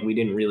felt like we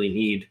didn't really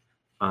need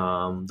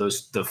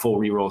the full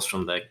rerolls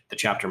from the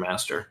Chapter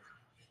Master.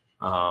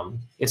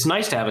 It's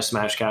nice to have a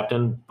Smash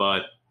Captain,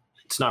 but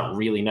it's not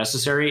really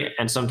necessary.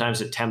 And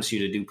sometimes it tempts you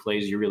to do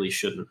plays you really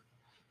shouldn't.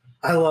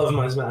 I love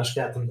my Smash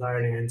Captain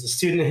Iron Hands. The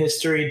Student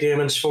History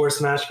Damage 4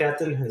 Smash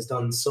Captain has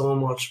done so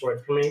much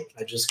work for me.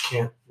 I just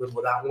can't live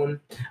without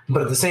one.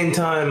 But at the same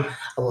time,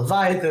 a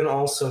Leviathan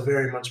also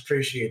very much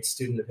appreciates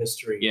Student of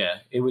History. Yeah,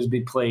 it'd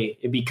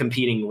be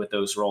competing with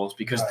those roles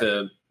because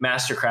the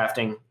Master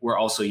Crafting, we're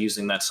also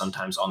using that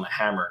sometimes on the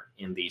Hammer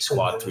in the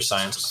squad through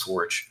Science of the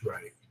Forge.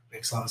 Right.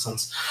 Makes a lot of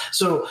sense.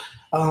 So,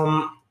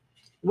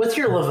 with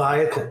your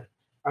Leviathan,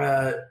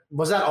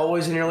 was that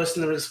always in your list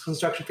in the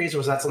construction phase, or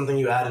was that something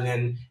you added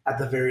in at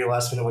the very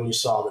last minute when you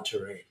saw the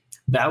terrain?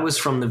 That was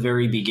from the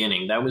very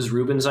beginning. That was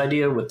Ruben's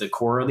idea with the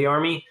core of the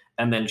army,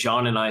 and then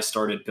John and I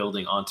started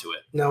building onto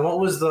it. Now, what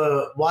was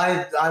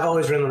why I've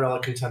always ran the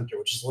Relic Contemptor,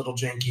 which is a little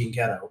janky and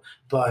ghetto,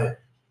 but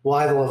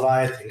why the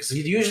Leviathan? Because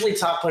usually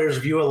top players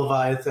view a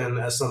Leviathan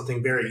as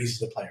something very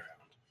easy to play around.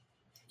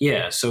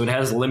 Yeah, so it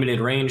has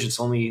limited range. It's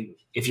only,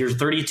 if you're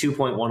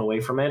 32.1 away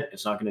from it,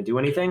 it's not going to do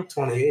anything.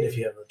 28 if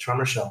you have a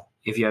Tremor Shell.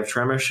 If you have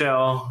Tremor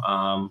Shell.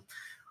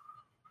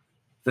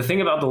 The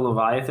thing about the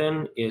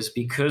Leviathan is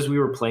because we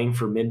were playing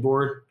for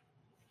midboard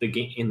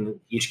in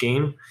each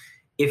game,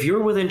 if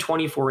you're within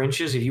 24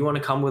 inches, if you want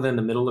to come within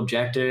the middle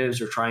objectives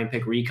or try and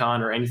pick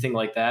recon or anything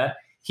like that,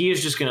 he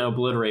is just going to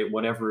obliterate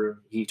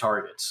whatever he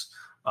targets.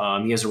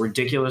 He has a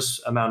ridiculous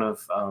amount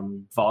of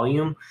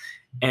volume,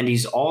 and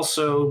he's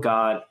also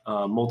got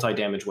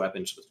multi-damage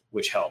weapons,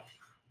 which help.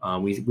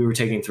 We were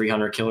taking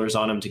 300 killers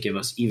on him to give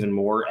us even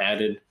more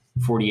added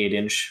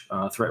 48-inch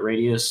threat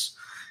radius.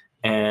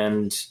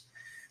 And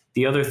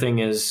the other thing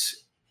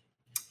is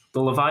the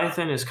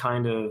Leviathan is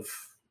kind of,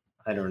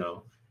 I don't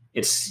know.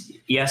 It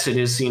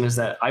is seen as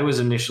that. I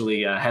was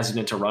initially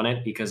hesitant to run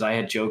it because I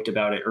had joked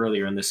about it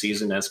earlier in the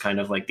season as kind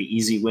of like the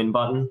easy win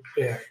button.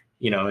 Yeah.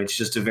 It's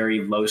just a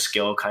very low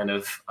skill kind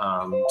of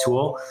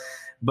tool.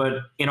 But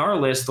in our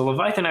list, the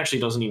Leviathan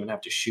actually doesn't even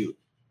have to shoot.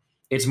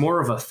 It's more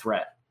of a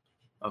threat.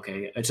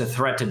 Okay. It's a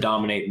threat to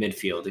dominate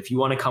midfield. If you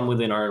want to come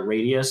within our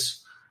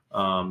radius,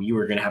 you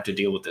are going to have to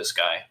deal with this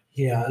guy.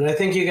 Yeah, and I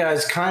think you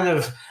guys kind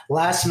of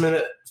last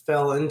minute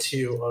fell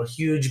into a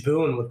huge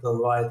boon with the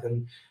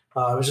Leviathan.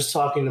 I was just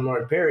talking to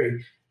Mark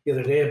Perry the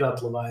other day about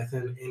the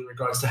Leviathan in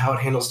regards to how it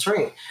handles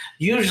terrain.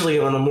 Usually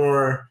on a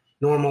more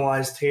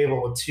normalized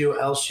table with two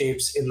L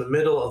shapes in the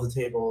middle of the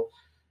table,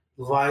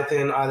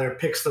 Leviathan either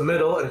picks the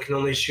middle and can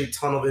only shoot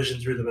tunnel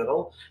vision through the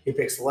middle. He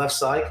picks the left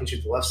side, can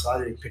shoot the left side,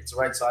 and he picks the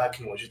right side,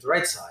 can only shoot the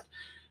right side.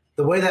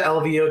 The way that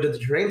LVO did the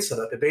terrain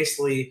setup, it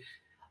basically,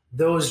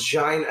 those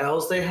giant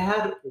L's they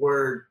had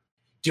were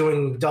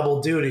doing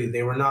double duty.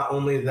 They were not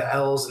only the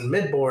L's in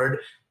midboard,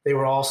 they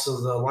were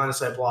also the line of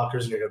sight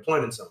blockers in your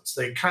deployment zones.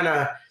 They kind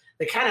of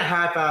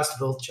half-assed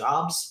both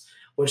jobs,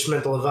 which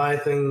meant the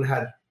Leviathan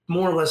had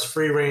more or less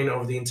free reign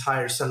over the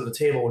entire center of the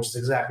table, which is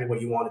exactly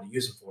what you wanted to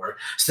use it for.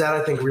 So that,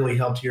 I think, really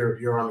helped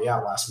your army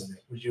out last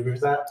minute. Would you agree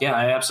with that? Yeah,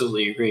 I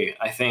absolutely agree.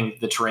 I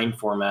think the terrain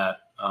format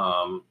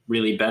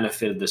really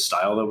benefited the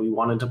style that we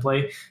wanted to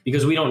play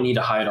because we don't need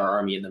to hide our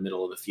army in the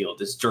middle of the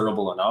field. It's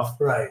durable enough.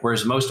 Right.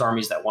 Whereas most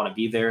armies that want to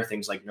be there,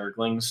 things like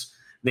Nurglings,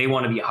 they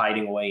want to be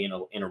hiding away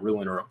in a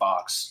ruin or a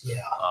box.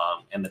 Yeah.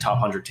 And the top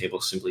 100 table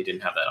simply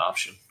didn't have that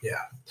option.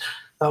 Yeah.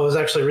 That was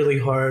actually really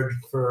hard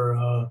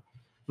for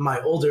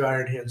my older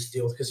Iron Hands to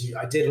deal with because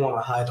I did want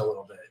to hide a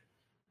little bit.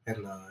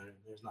 And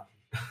there's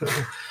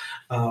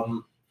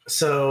nothing.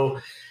 So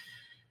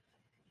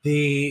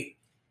the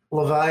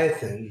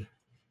Leviathan,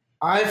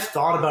 I've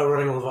thought about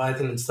running a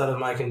Leviathan instead of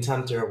my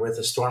Contemptor with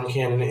a Storm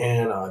Cannon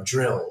and a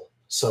Drill,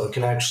 so it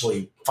can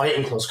actually fight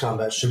in close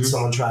combat should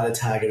someone try to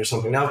tag it or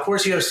something. Now, of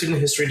course, you have Student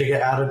History to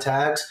get out of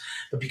tags,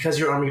 but because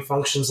your army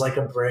functions like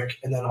a brick,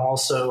 and then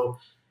also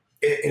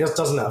it just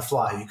doesn't have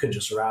fly, you could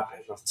just wrap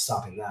it. Nothing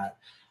stopping that.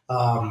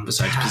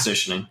 Besides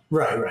positioning.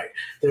 Right.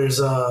 There's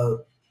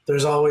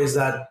always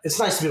that. It's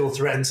nice to be able to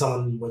threaten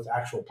someone with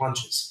actual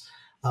punches.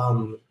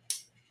 Was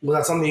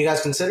that something you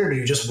guys considered, or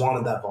you just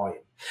wanted that volume?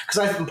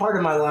 Because part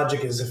of my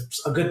logic is if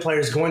a good player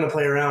is going to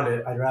play around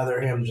it, I'd rather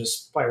him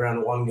just play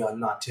around one gun,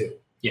 not two.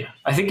 Yeah.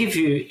 I think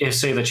if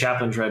say the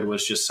Chaplain Dread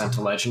was just sent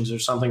to Legends or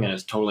something and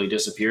it totally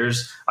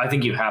disappears, I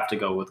think you have to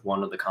go with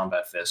one of the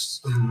Combat Fists.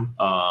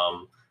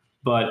 Mm-hmm.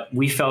 But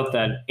we felt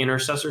that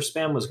Intercessor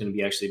spam was going to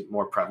be actually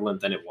more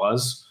prevalent than it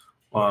was.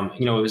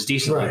 It was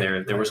decently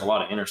there. There was a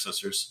lot of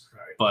Intercessors.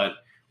 Right. But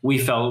we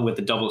felt with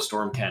the double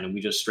Storm Cannon, we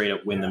just straight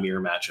up win the mirror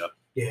matchup.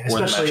 Yeah,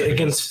 especially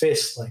against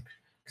Fist,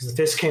 because the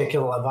Fist can't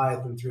kill a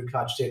Leviathan through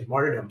Cogitated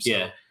Martyrdom.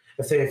 So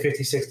if they have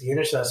 50-60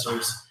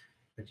 Intercessors,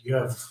 and you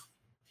have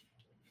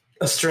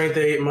a Strength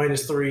 8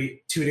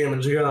 -3, 2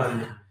 damage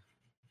gun,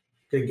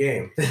 good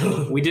game.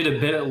 We did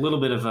a little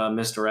bit of a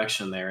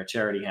misdirection there at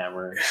Charity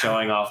Hammer,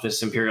 showing off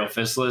this Imperial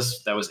Fist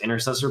list that was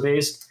intercessor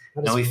based.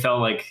 And we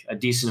felt like a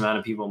decent amount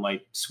of people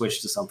might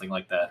switch to something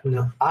like that.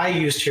 I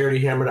used Charity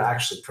Hammer to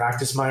actually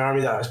practice my army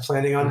that I was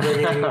planning on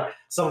bringing.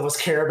 Some of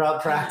us care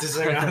about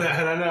practicing.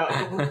 I don't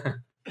know.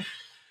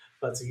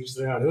 That's each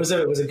their own. It was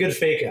a good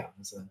fake out. It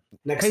was a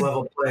next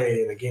level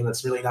play in a game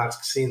that's really not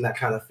seen that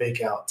kind of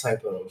fake out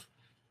type of.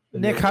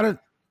 Nick, how did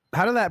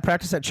that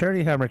practice at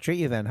Charity Hammer treat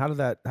you then? How did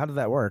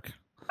that work?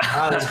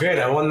 It was great.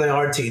 I won the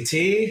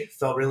RTT.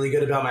 Felt really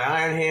good about my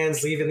Iron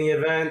Hands leaving the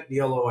event.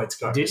 Yellow white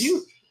scars. Did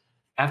you?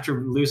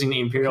 After losing the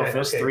Imperial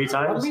Fist 3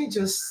 times? Let me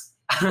just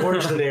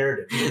forge the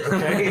narrative here,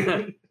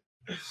 okay?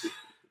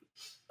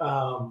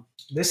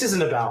 This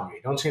isn't about me.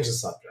 Don't change the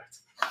subject.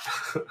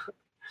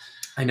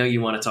 I know you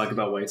want to talk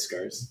about white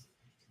scars.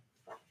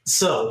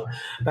 So,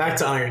 back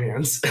to Iron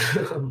Hands.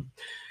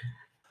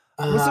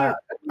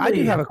 I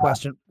do have a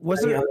question. Was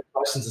there other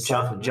questions?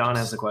 John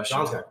has a question.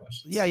 John's got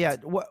questions. Yeah.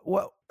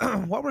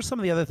 What were some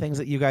of the other things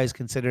that you guys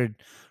considered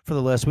for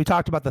the list? We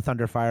talked about the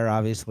Thunderfire,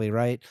 obviously,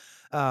 right?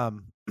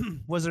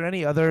 Was there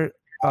any other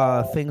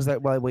things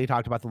that we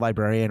talked about the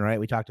Librarian, right?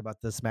 We talked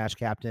about the Smash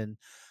Captain.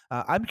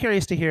 I'm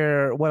curious to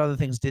hear what other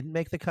things didn't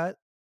make the cut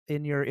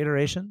in your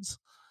iterations.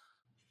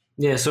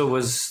 Yeah, so it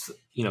was,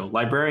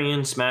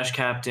 Librarian, Smash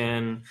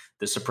Captain,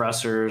 the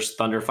Suppressors,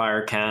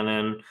 Thunderfire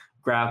Cannon,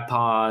 Grav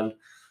Pod,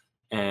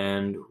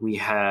 and we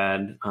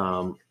had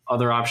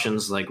other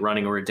options like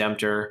running a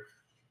Redemptor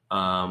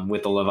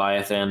with the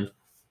Leviathan,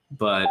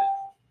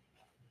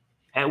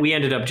 and we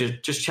ended up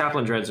just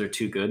Chaplain Dreads are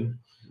too good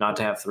not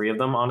to have 3 of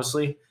them,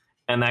 honestly.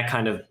 And that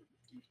kind of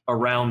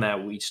around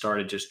that, we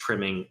started just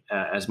trimming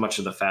as much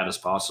of the fat as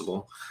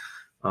possible.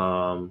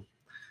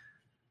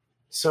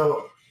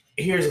 So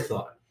here's a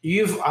thought.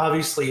 You've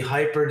obviously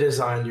hyper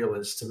designed your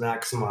list to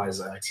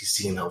maximize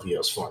ITC and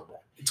LVO's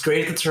format. It's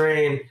great at the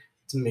terrain.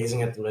 It's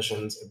amazing at the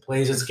missions. It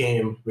plays its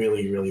game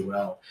really, really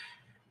well.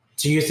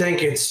 Do you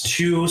think it's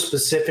too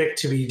specific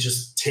to be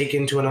just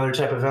taken to another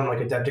type of event like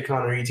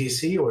Adepticon or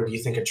ETC, or do you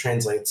think it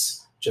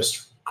translates,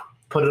 just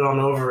put it on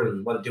over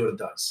and let it do what it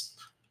does?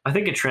 I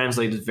think it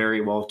translates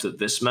very well to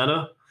this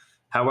meta.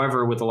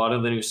 However, with a lot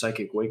of the new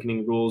Psychic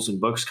Awakening rules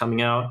and books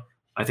coming out,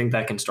 I think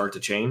that can start to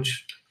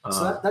change.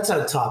 So that's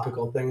a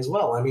topical thing as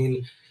well. I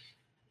mean,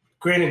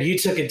 granted, you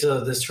took it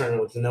to this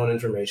tournament with the known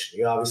information.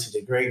 You obviously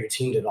did great. Your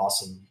team did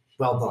awesome.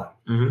 Well done.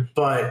 Mm-hmm.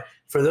 But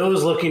for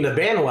those looking to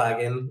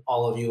bandwagon,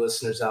 all of you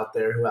listeners out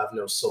there who have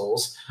no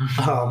souls,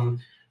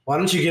 why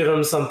don't you give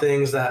them some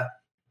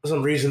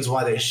reasons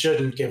why they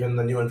shouldn't, given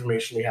the new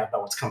information we have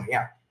about what's coming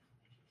out?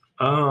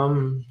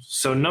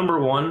 So number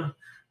one,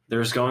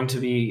 there's going to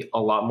be a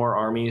lot more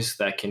armies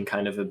that can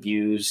kind of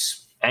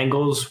abuse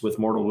angles with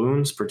Mortal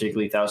Wounds,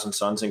 particularly Thousand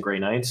Suns and Grey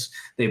Knights.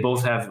 They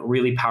both have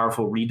really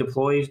powerful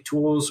redeploy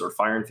tools or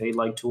Fire and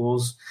Fade-like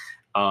tools,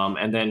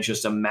 and then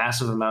just a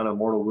massive amount of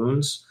Mortal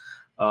Wounds.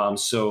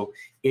 So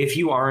if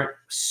you aren't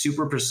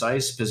super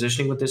precise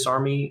positioning with this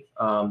army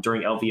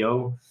during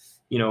LVO,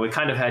 it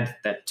kind of had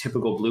that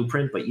typical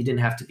blueprint, but you didn't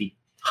have to be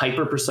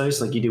hyper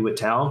precise like you do with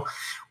Tal.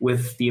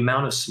 With the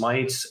amount of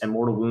smites and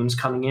Mortal Wounds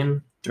coming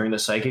in during the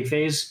Psychic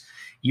phase,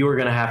 you are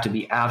going to have to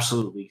be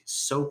absolutely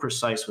so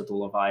precise with the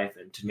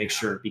Leviathan to make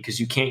sure,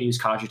 because you can't use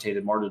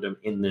Cogitated Martyrdom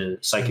in the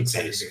Psychic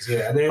phase.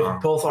 Yeah,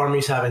 and both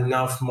armies have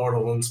enough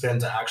Mortal Wound spin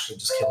to actually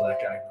just kill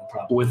that guy, no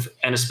problem.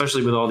 And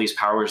especially with all these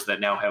powers that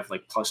now have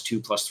like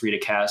 +2, +3 to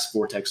cast,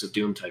 Vortex of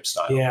Doom type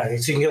style. Yeah,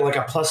 so you can get like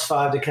a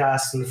 +5 to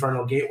cast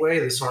Infernal Gateway.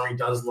 This army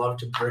does love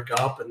to brick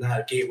up, and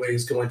that gateway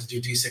is going to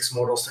do D6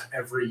 mortals to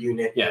every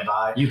unit.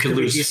 Yeah, you could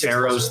lose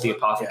Pharaohs, the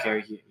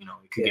Apothecary. Yeah.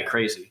 It could get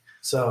crazy.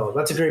 So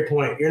that's a great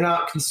point. You're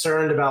not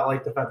concerned about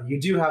like the fact that you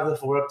do have the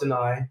 4-up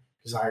deny,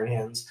 because Iron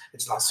Hands,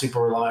 it's not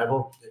super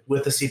reliable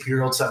with the CP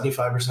rolled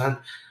 75%.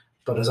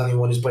 But as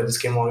anyone who's played this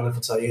game long enough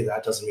will tell you,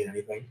 that doesn't mean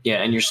anything.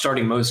 Yeah, and you're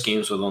starting most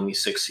games with only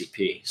 6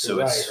 CP. So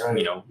it's,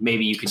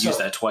 maybe you could use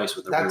that twice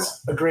with the reroll.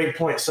 That's a great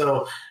point.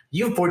 So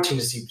you have 14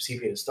 to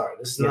CP to start.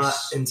 This is not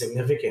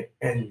insignificant.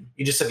 And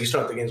you just said you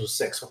start the games with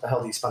 6. What the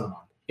hell do you spend them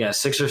on? Yeah,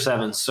 6 or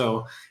 7.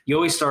 So you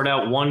always start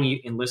out one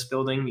in list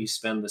building. You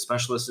spend the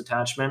specialist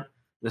attachment.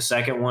 The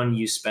second one,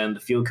 you spend the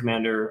field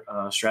commander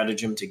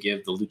stratagem to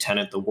give the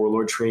lieutenant the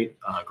warlord trait,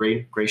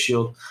 Gray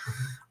Shield.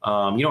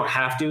 You don't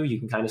have to. You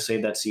can kind of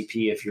save that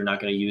CP if you're not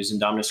going to use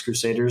Indominus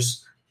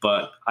Crusaders,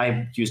 but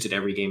I used it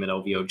every game at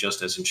LVO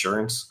just as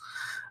insurance.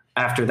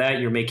 After that,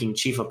 you're making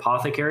Chief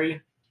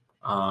Apothecary.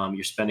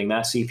 You're spending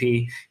that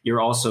CP. You're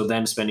also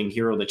then spending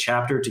Hero of the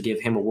Chapter to give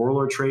him a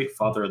warlord trait,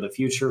 Father of the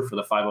Future, for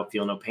the 5-up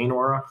Feel No Pain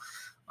aura.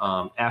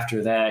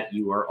 After that,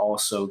 you are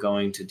also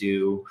going to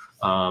do,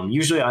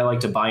 usually I like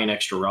to buy an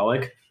extra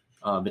relic,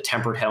 the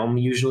Tempered Helm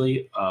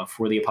usually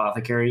for the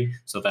Apothecary,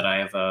 so that I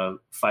have a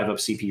 5-up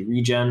CP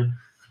regen,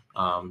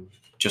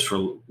 just for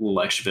a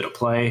little extra bit of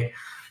play.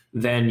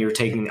 Then you're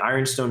taking the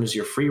Ironstone as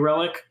your free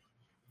relic.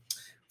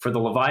 For the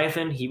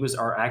Leviathan, he was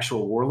our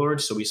actual warlord,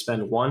 so we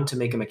spend 1 to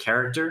make him a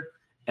character,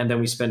 and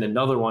then we spend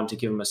another 1 to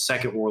give him a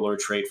second warlord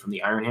trait from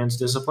the Iron Hands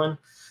discipline.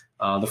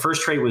 The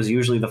first trait was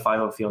usually the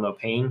 5-up Feel No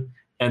Pain,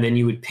 and then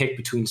you would pick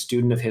between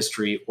Student of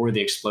History or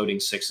the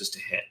Exploding Sixes to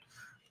hit.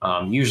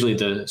 Usually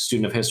the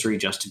Student of History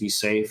just to be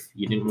safe.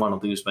 You didn't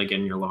want to lose by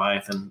getting your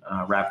Leviathan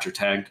Raptor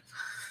tagged.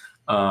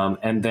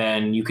 And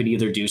then you could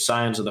either do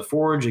Scions of the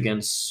Forge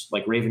against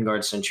like Raven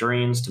Guard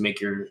Centurions to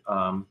make your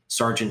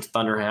Sergeant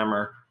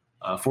Thunderhammer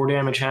 4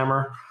 damage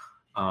hammer.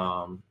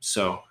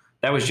 So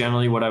that was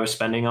generally what I was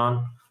spending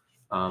on.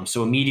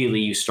 So immediately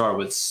you start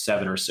with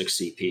 7 or 6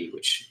 CP,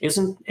 which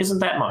isn't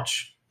that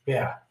much.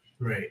 Yeah,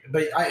 right.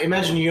 But I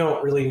imagine you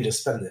don't really need to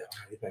spend it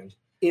on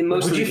anything.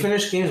 Would you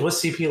finish games with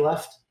CP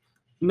left?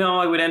 No,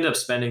 I would end up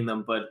spending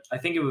them, but I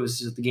think it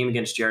was the game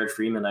against Jared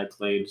Freeman I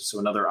played, so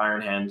another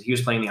Iron Hand. He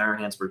was playing the Iron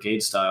Hands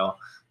Brigade style,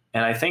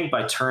 and I think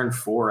by turn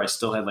 4, I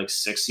still had like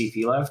 6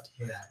 CP left.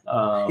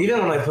 Yeah.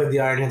 Even when I played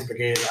the Iron Hands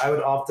Brigade, I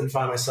would often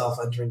find myself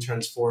entering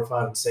turns 4,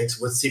 5, and 6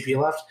 with CP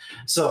left.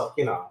 So,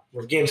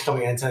 with games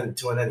coming to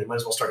an end, you might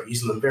as well start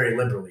using them very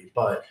liberally.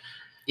 But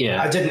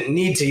I didn't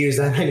need to use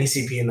that many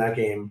CP in that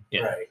game.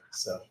 Yeah. Right.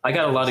 So I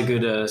got a lot of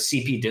good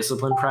CP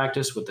discipline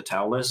practice with the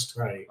Tau list.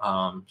 Right.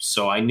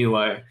 So I knew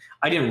I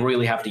didn't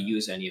really have to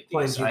use any of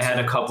these. I had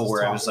a couple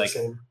where I was like,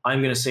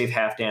 I'm going to save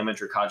half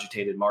damage or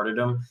Cogitated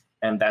Martyrdom,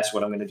 and that's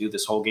what I'm going to do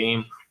this whole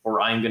game.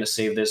 Or I'm going to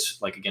save this,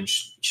 like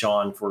against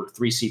Sean, for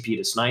 3 CP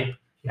to snipe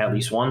at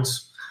least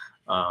once.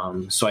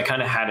 So I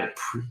kind of had it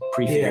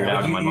pre-figured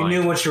out in my mind.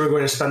 You knew what you were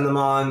going to spend them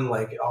on.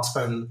 Like, I'll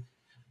spend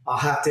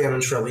half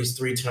damage for at least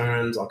 3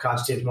 turns. I'll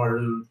Cogitate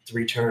Martyrdom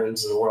 3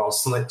 turns, or I'll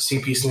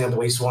CP sneak up at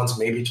least once,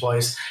 maybe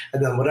twice.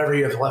 And then whatever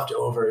you have left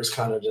over is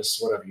kind of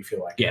just whatever you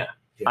feel like. Yeah.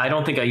 I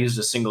don't think I used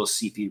a single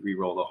CP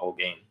reroll the whole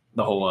game,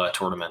 the whole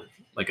tournament,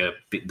 like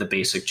the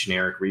basic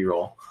generic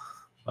reroll.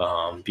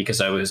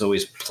 Because I was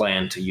always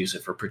planned to use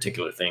it for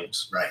particular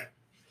things. Right.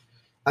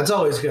 That's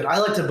always good. I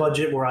like to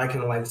budget where I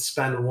can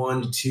spend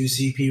 1 to 2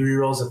 CP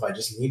rerolls if I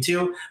just need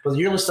to. But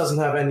your list doesn't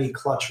have any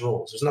clutch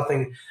rolls.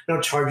 There's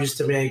no charges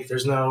to make.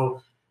 There's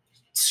no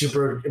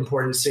super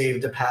important save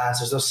to pass.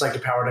 There's no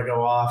psychic power to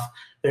go off.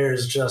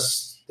 There's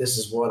just, this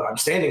is what I'm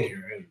standing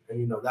here.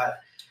 And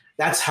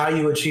that's how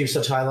you achieve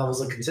such high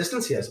levels of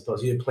consistency, I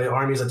suppose. You play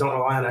armies that don't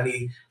rely on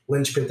any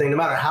linchpin thing, no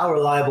matter how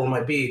reliable it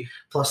might be,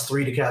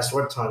 +3 to cast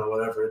Warp Time or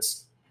whatever.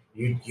 It's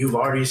you've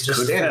already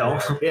just standing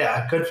there.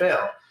 Yeah, could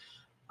fail.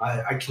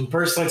 I can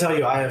personally tell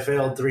you I have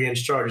failed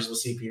 3-inch charges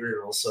with CP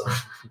rerolls, so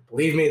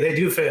believe me, they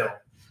do fail.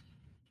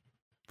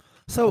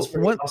 So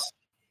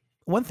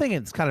one thing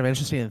that's kind of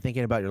interesting in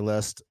thinking about your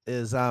list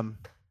is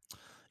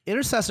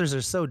intercessors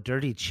are so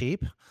dirty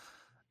cheap.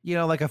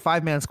 Like a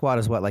 5-man squad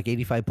is what, like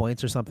 85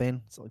 points or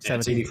something? It's like 17,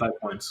 it's 85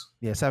 points.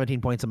 Yeah,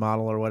 17 points a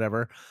model or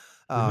whatever.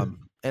 And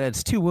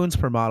it's 2 wounds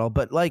per model.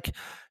 But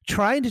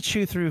trying to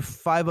chew through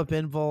 5-up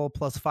invul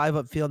plus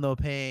 5-up feel no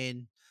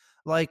pain,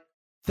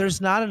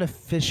 there's not an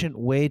efficient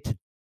way to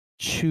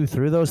chew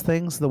through those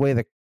things the way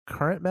the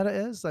current meta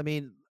is. I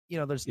mean,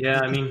 there's...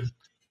 Yeah, I mean,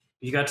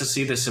 you got to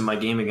see this in my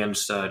game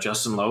against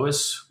Justin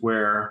Lois,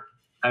 where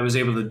I was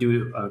able to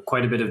do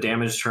quite a bit of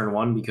damage turn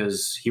 1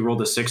 because he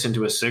rolled a 6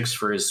 into a 6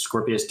 for his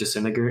Scorpius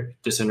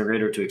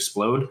Disintegrator to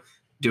explode,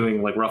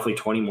 doing roughly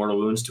 20 mortal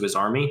wounds to his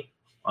army,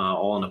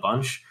 all in a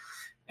bunch.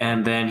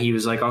 And then he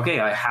was like, okay,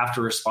 I have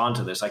to respond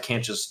to this. I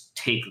can't just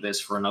take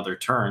this for another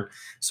turn.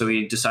 So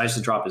he decides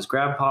to drop his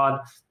grab pod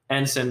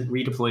and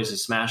redeploys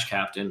his Smash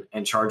Captain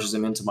and charges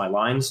him into my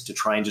lines to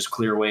try and just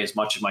clear away as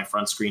much of my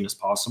front screen as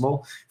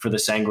possible for the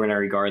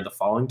Sanguinary Guard the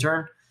following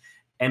turn.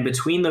 And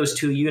between those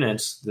 2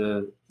 units,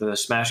 the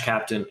Smash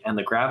Captain and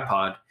the grab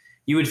pod,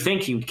 you would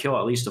think he would kill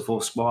at least a full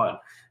squad,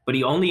 but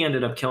he only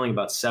ended up killing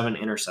about 7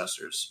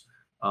 intercessors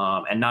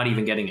and not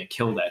even getting a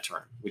kill that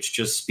turn, which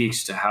just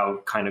speaks to how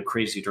kind of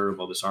crazy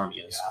durable this army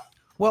is. Yeah.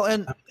 Well,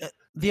 and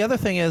the other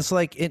thing is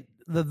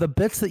the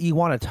bits that you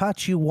want to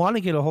touch, you want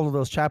to get a hold of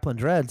those Chaplain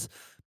Dreads,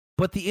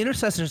 but the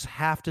intercessors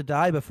have to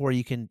die before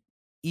you can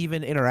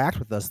even interact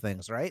with those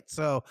things, right?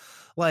 So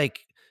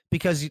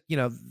because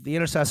the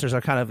intercessors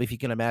are kind of, if you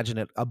can imagine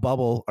it, a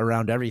bubble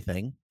around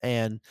everything,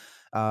 and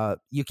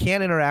you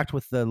can't interact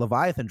with the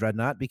Leviathan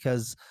Dreadnought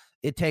because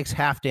it takes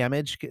half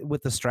damage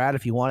with the strat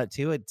if you want it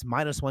to. It's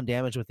 -1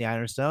 damage with the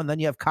Ironstone. Then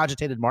you have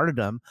Cogitated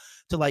Martyrdom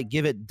to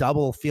give it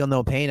double feel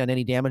no pain on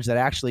any damage that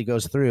actually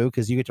goes through,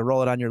 because you get to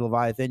roll it on your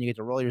Leviathan, you get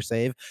to roll your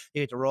save,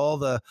 you get to roll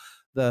the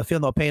feel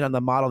no pain on the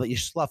model that you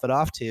slough it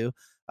off to.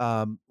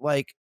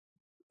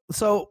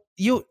 So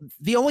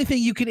the only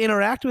thing you can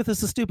interact with is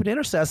the stupid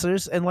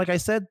intercessors. And like I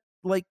said,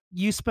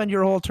 you spend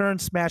your whole turn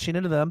smashing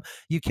into them.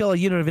 You kill a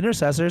unit of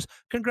intercessors.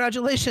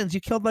 Congratulations,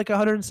 you killed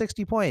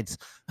 160 points.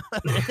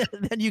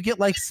 And then you get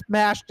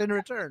smashed in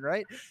return,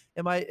 right?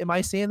 Am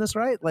I seeing this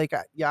right?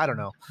 I don't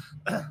know.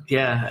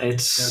 Yeah,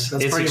 it's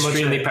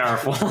extremely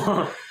powerful.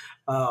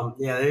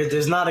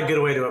 There's not a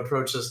good way to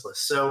approach this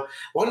list. So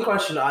one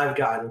question I've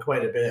gotten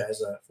quite a bit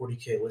as a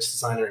 40K list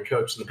designer and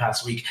coach in the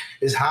past week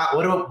is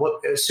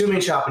assuming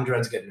Chaplain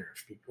Dreads get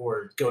nerfed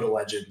or go to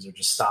Legends or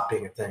just stop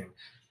being a thing,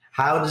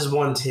 how does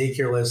one take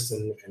your list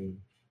and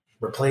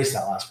replace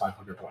that last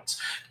 500 points.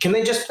 Can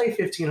they just play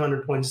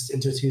 1,500 points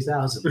into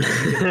 2,000?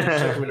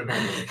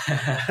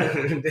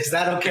 Is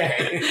that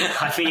okay?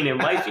 I mean, it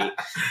might be.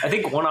 I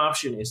think one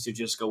option is to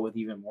just go with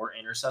even more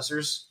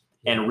intercessors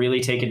and really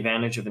take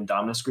advantage of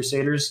Indominus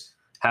Crusaders.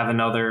 Have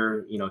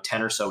another,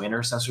 10 or so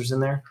intercessors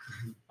in there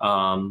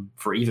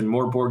for even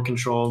more board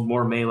control,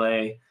 more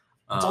melee.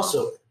 It's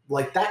also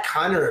like that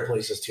kind of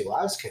replaces 2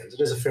 Lives cans. It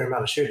is a fair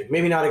amount of shooting.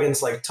 Maybe not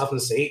against like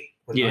Toughness 8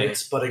 or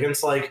Knights, but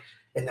against like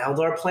an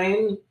Eldar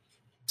plane,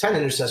 10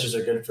 intercessors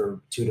are good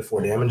for 2 to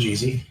 4 damage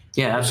easy.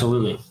 Yeah,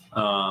 absolutely.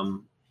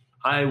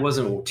 I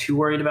wasn't too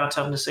worried about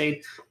Toughness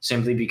 8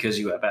 simply because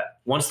you have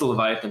once the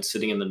Leviathan's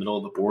sitting in the middle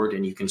of the board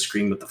and you can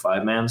scream with the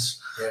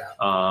 5-mans. Yeah.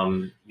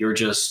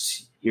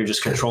 You're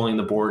just controlling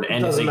the board. It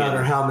doesn't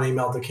matter how many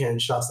melted cannon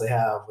shots they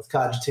have. With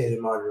Cogitated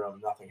Martyrdom,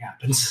 nothing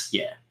happens.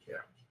 Yeah.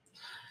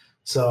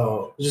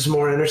 So just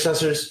more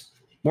intercessors.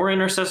 More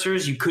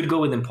intercessors. You could go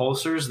with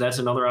impulsors. That's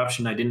another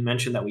option I didn't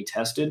mention that we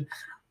tested.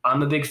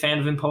 I'm a big fan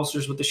of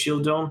impulsors with the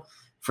Shield Dome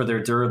for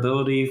their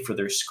durability, for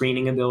their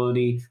screening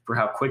ability, for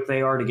how quick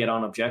they are to get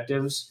on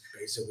objectives.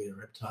 Basically a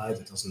Riptide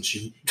that doesn't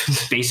shoot.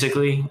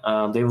 Basically. They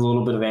have a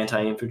little bit of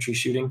anti-infantry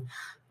shooting.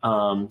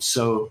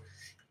 So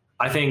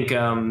I think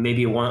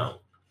maybe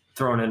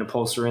throwing an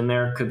impulsor in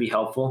there could be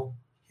helpful.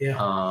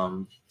 Yeah.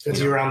 Gets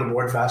you around the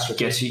board faster.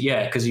 Because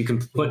you can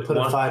put a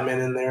 5-man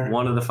in there.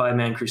 One of the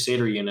 5-man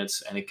Crusader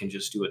units, and it can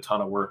just do a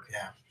ton of work.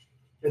 Yeah.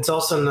 It's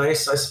also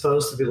nice, I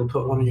suppose, to be able to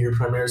put one of your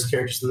Primaris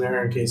characters in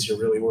there in case you're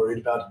really worried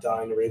about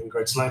dying to Raven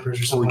Guard snipers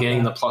or something. Or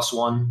getting the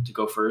 +1 to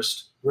go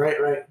first.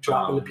 Right.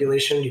 Drop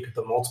manipulation. You could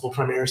put multiple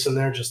Primaris in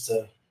there just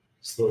to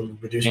slowly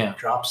reduce your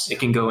drops. It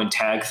can go and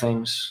tag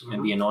things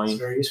and be annoying. It's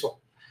very useful.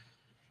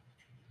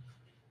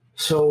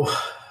 So,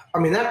 I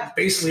mean, that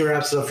basically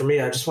wraps it up for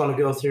me. I just want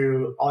to go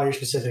through all your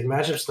specific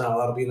matchups now.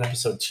 That'll be in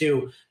episode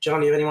 2. John,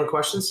 do you have any more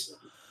questions?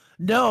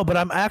 No, but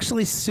I'm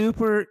actually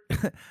super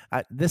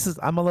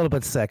I'm a little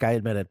bit sick, I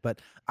admit it, but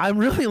I'm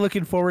really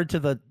looking forward to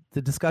the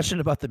discussion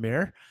about the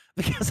mirror,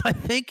 because I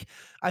think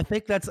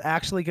that's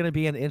actually going to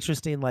be an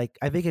interesting, I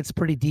think it's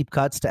pretty deep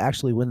cuts to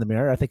actually win the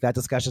mirror. I think that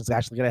discussion is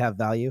actually going to have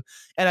value.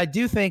 And I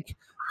do think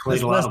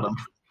this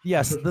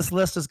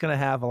list is going to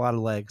have a lot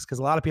of legs, because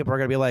a lot of people are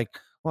going to be like,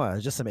 well,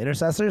 it's just some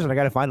intercessors and I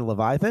got to find a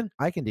Leviathan.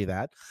 I can do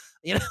that.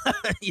 It's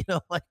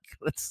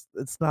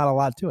not a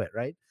lot to it.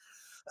 Right.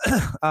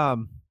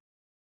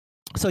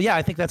 So yeah,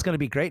 I think that's going to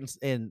be great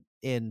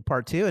in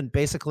part 2. And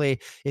basically,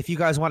 if you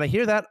guys want to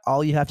hear that,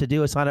 all you have to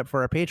do is sign up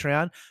for our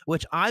Patreon,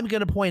 which I'm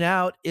going to point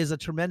out is a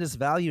tremendous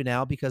value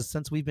now, because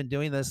since we've been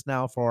doing this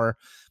now for,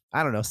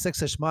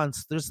 6-ish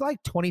months, there's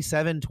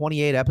 27,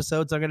 28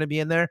 episodes are going to be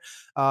in there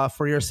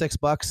for your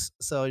 $6.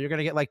 So you're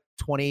going to get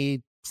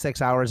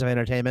 26 hours of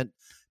entertainment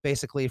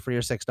basically for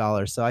your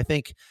 $6. So I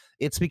think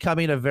it's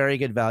becoming a very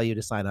good value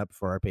to sign up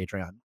for our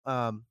Patreon.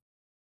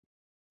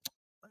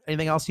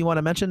 Anything else you want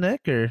to mention,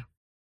 Nick, or?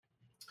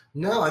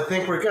 No, I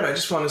think we're good. I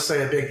just want to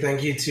say a big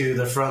thank you to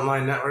the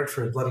Frontline Network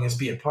for letting us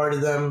be a part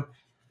of them.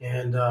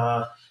 And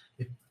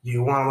if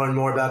you want to learn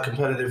more about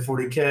competitive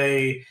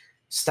 40K,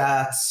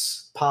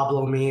 stats,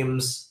 Pablo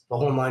memes, the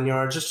whole 9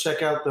 yards, just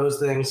check out those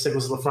things.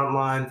 Signals of the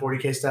Frontline,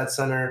 40K Stats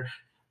Center,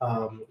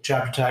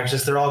 Chapter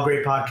Tags. They're all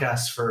great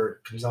podcasts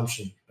for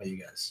consumption by you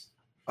guys.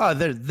 Oh,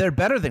 they're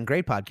better than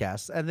great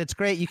podcasts. And it's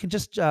great. You can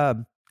just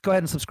go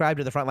ahead and subscribe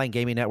to the Frontline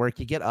Gaming Network.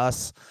 You get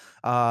us.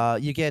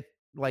 You get,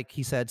 like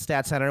he said,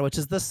 Stat Center, which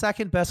is the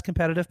second best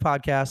competitive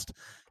podcast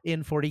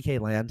in 40K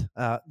land.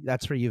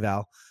 That's for you,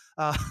 Val.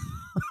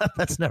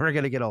 That's never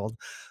going to get old.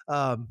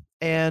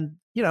 And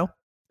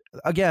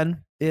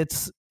again,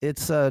 it's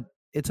a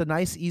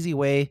nice, easy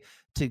way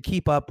to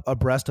keep up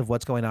abreast of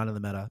what's going on in the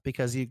meta,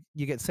 because you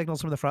get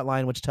signals from the front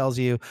line, which tells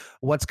you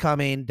what's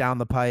coming down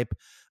the pipe.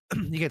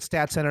 You get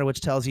Stat Center,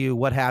 which tells you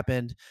what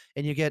happened,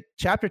 and you get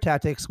Chapter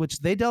Tactics, which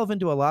they delve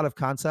into a lot of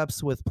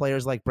concepts with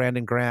players like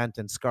Brandon Grant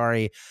and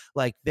Scary.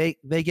 They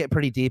get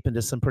pretty deep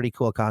into some pretty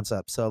cool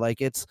concepts. So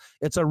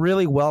it's a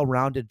really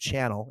well-rounded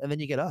channel. And then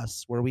you get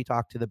us, where we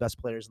talk to the best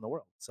players in the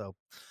world. So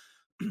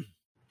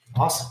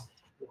awesome.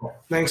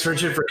 Thanks,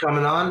 Richard, for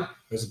coming on.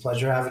 It was a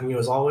pleasure having you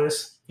as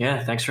always.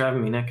 Yeah, thanks for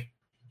having me, Nick.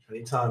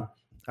 Anytime.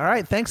 All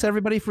right. Thanks,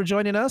 everybody, for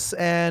joining us.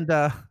 And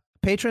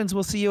patrons,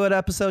 we'll see you at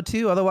episode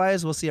 2.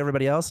 Otherwise, we'll see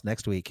everybody else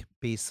next week.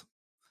 Peace.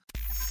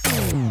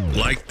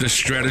 Like the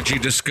strategy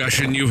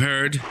discussion you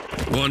heard?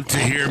 Want to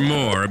hear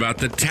more about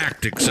the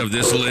tactics of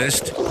this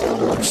list?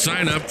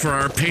 Sign up for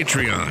our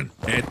Patreon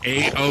at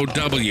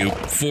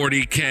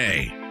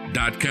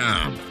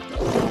AOW40k.com,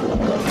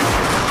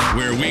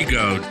 where we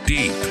go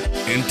deep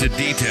into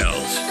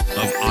details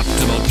of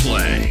optimal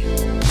play.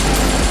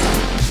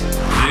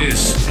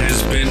 This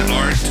has been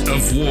Art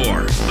of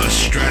War, a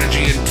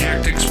strategy and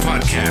tactics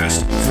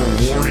podcast for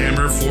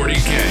Warhammer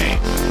 40k.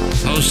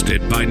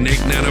 Hosted by Nick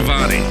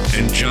Nanavati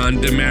and John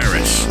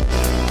Damaris.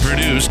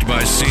 Produced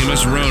by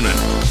Seamus Ronan.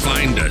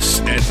 Find us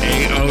at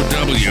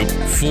AOW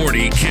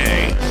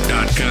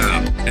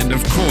AOW40k.com. And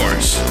of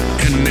course,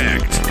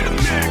 connect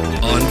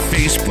on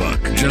Facebook.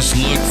 Just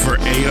look for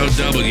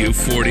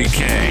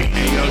AOW40k.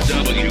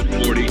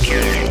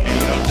 AOW40k.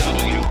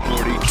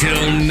 AOW40k.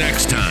 Till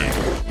next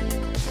time.